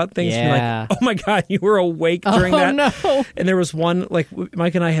ask you about things. And Yeah. you're like, oh my god, you were awake during that. no. And there was one like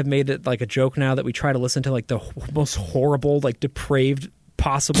Mike and I have made it like a joke now that we try to listen to like the most horrible, like depraved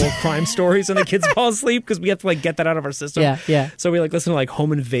possible crime stories, and the kids fall asleep because we have to like get that out of our system. Yeah. So we like listen to like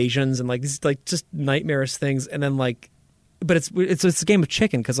home invasions and like these like just nightmarish things, and then like. But it's a game of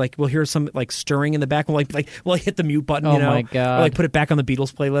chicken because like we'll hear some like stirring in the back. We'll we'll hit the mute button. Oh, you know? my God. Or like put it back on the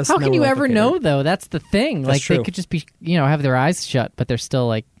Beatles playlist. How and then can you we're like, ever okay, know though? That's the thing. That's Like they true. could just be have their eyes shut, but they're still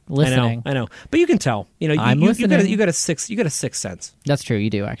like listening. I know. But you can tell. I'm you listening. got a sixth sense. That's true.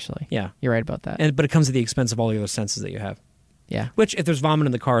 You do actually. Yeah. You're right about that. But it comes at the expense of all the other senses that you have. Yeah. Which, if there's vomit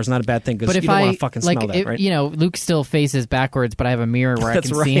in the car, is not a bad thing because But you if don't I want to fucking like, smell that, right? Luke still faces backwards, but I have a mirror where I That's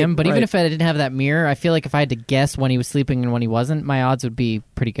can right, see him. But even right. if I didn't have that mirror, I feel like if I had to guess when he was sleeping and when he wasn't, my odds would be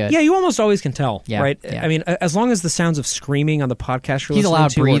pretty good. Yeah, you almost always can tell, Yeah, right? yeah. I mean, as long as the sounds of screaming on the podcast you're He's a listening loud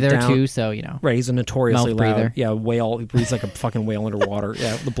to are breather down- too, so Right, he's a notoriously Mouth loud, breather. yeah, whale. He breathes like a fucking whale underwater.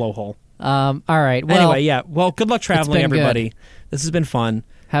 Yeah, the blowhole. All right. Well, Anyway, yeah. Well, good luck traveling, been good. everybody. This has been fun.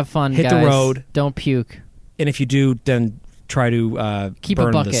 have fun, Hit the guys. road. Don't puke. And if you do, then try to Keep burn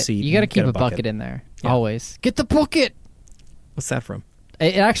a bucket. the seat. You got to and keep get a bucket in there Yeah. always. Get the bucket. What's that from?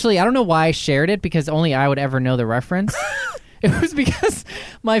 It actually, I don't know why I shared it because only I would ever know the reference. It was because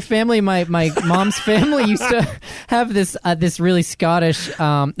my family, my mom's family, used to have this really Scottish,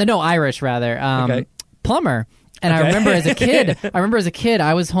 Irish rather, Okay. plumber. And I Okay. remember as a kid,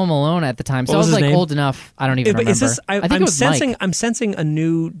 I was home alone at the time, so What I was was his like name? old enough. I don't even But remember. is this? I think I'm it was sensing. Mike. I'm sensing a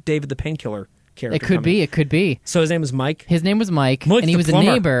new David the Painkiller character. It could be. It could be. So his name is Mike. His name was Mike, Mike and he the was plumber.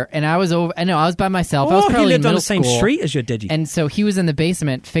 a neighbor. And I was over. I know I was by myself. I was Oh, probably he lived in on middle the same school. street as you, did you? And so he was in the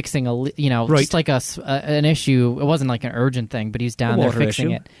basement fixing Right. just like an issue. It wasn't like an urgent thing, but he was down there water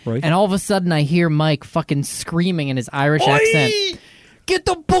fixing issue. it. Right. And all of a sudden, I hear Mike fucking screaming in his Irish accent. Get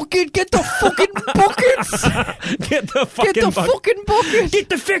the bucket! Get the fucking buckets! Get the fucking Get the fucking bucket! Get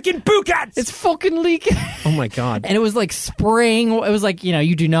the fucking buckets! It's fucking leaking. Oh my god. And it was like spraying. It was like,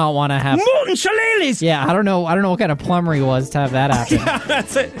 you do not want to have. Molten shillelaghs! Yeah, I don't know what kind of plumber he was to have that happen. Yeah,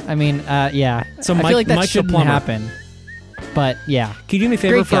 that's it. I mean, yeah. So I Mike- feel like that Mike the shouldn't plumber. happen. But yeah, Can you do me a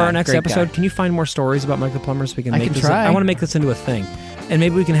favor Great for guy, our next great episode? guy. Can you find more stories about Mike the Plumber so we can I make can this? try. I want to make this into a thing, and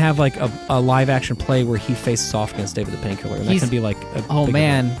maybe we can have like a live action play where he faces off against David the Painkiller, and that He's- can be like a oh big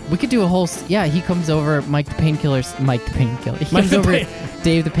man, we could do a whole. He comes over Mike the Painkiller. He Mike comes the over Pain-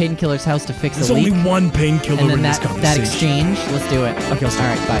 Dave the Painkiller's house to fix There's a leak. only one painkiller And then in this that conversation. exchange. Let's do it. Okay, let's do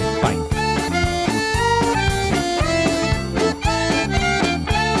All it. right, bye. Bye.